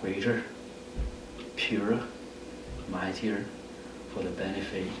 Greater, purer, mightier, for the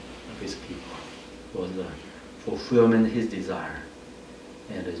benefit of His people, for the fulfillment of His desire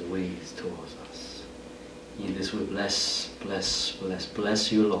and His ways towards us. In this we bless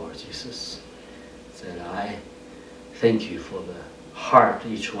you, Lord Jesus. That I thank you for the heart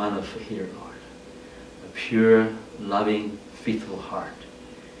each one of here, Lord. A pure, loving, faithful heart.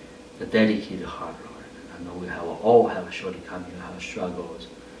 The dedicated heart, Lord. I know we all have shortcomings, we have struggles.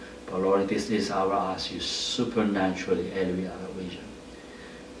 But Lord, this is our ask you supernaturally elevate our vision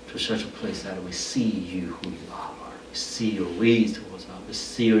to such a place that we see you who you are, Lord. We see your ways towards us. We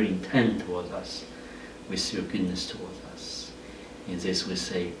see your intent towards us. We see your goodness towards us. In this we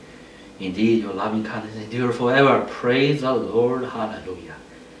say, indeed, your loving kindness endure forever. Praise the Lord. Hallelujah.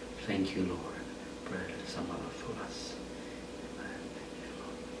 Thank you, Lord. Pray someone for us. Amen. Thank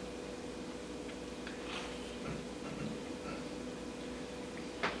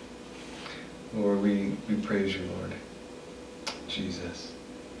you, Lord. Lord, we praise you, Lord Jesus.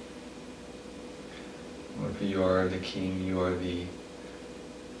 Lord, for you are the King, you are the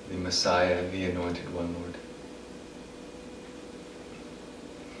Messiah, the Anointed One, Lord.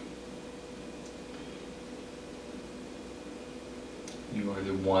 You are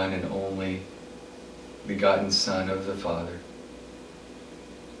the one and only begotten Son of the Father,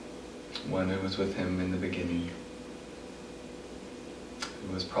 one who was with Him in the beginning,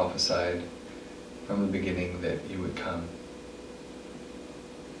 who was prophesied from the beginning that you would come.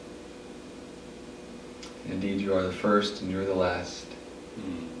 Indeed, you are the first and you're the last.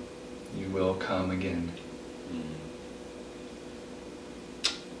 You will come again.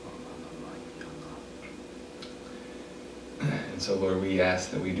 And so, Lord, we ask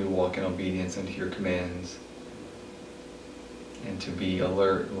that we do walk in obedience unto your commands and to be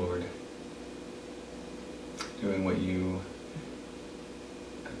alert, Lord, doing what you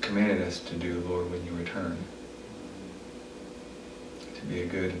commanded us to do, Lord, when you return, to be a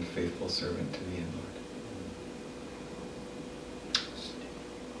good and faithful servant to the end,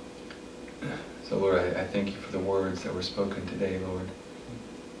 Lord. So, Lord, I thank you for the words that were spoken today, Lord,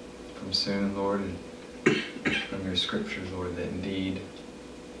 from soon, Lord, and from your scriptures, Lord, that indeed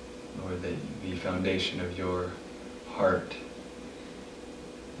Lord, that the foundation of your heart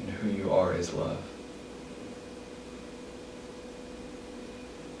and who you are is love.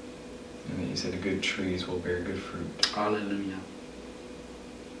 And that you said the good trees will bear good fruit. Hallelujah.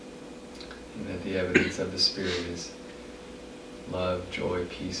 And that the evidence of the Spirit is love, joy,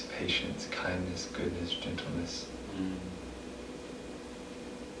 peace, patience, kindness, goodness, gentleness.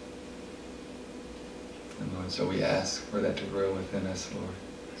 And Lord, so we ask for that to grow within us, Lord.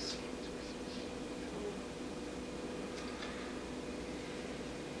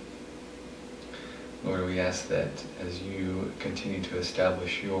 Lord, we ask that as you continue to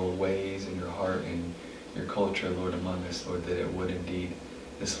establish your ways and your heart and your culture, Lord, among us, Lord, that it would indeed,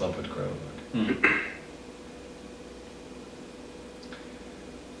 this love would grow, Lord.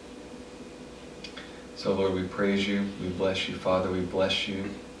 So, Lord, we praise you, we bless you, Father, we bless you,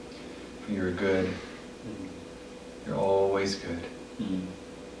 for you're good. You're always good.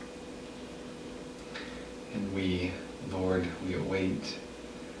 And we, Lord, we await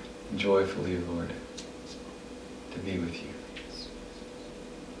joyfully, Lord, to be with you.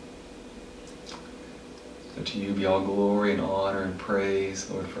 So to you be all glory and honor and praise,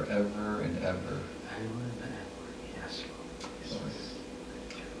 Lord, forever and ever. Yes, Lord.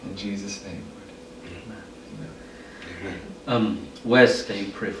 In Jesus' name, Lord. Amen. Amen. Wes, can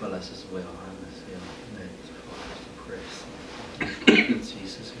you pray for us as well?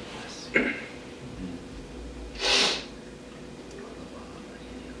 Jesus, we bless you.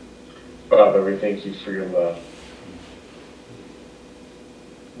 Father, we thank you for your love.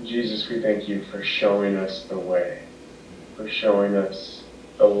 Jesus, we thank you for showing us the way, for showing us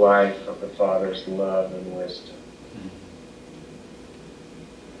the life of the Father's love and wisdom.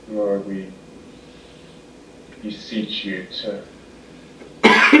 Lord, we beseech you to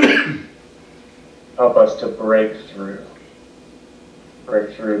help us to break through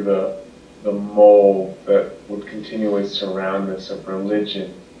the mold that would continually surround us of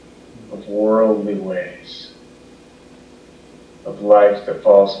religion, of worldly ways, of life that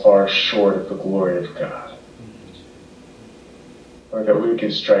falls far short of the glory of God. Lord, that we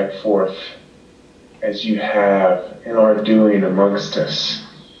can strike forth as you have in our doing amongst us,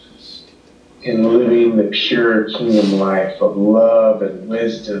 in living the pure kingdom life of love and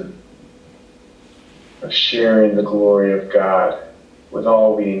wisdom, of sharing the glory of God with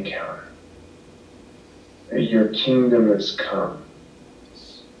all we encounter. That your kingdom has come,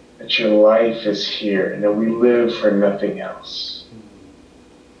 that your life is here, and that we live for nothing else.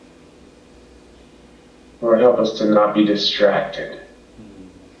 Lord, help us to not be distracted.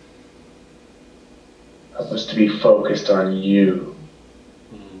 Help us to be focused on you,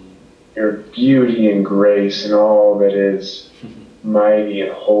 your beauty and grace and all that is mighty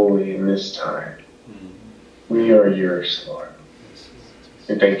and holy in this time. We are yours, Lord.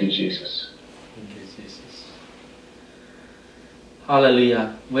 And thank you, Jesus. Thank you, Jesus.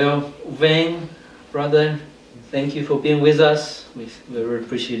 Hallelujah. Well, Wayne, brother, thank you for being with us. We very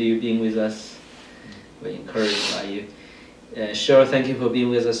appreciate you being with us. We're encouraged by you. Cheryl, thank you for being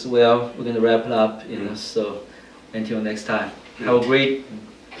with us as well. We're going to wrap it up, so until next time. Have a great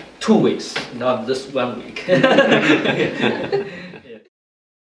 2 weeks, not just 1 week.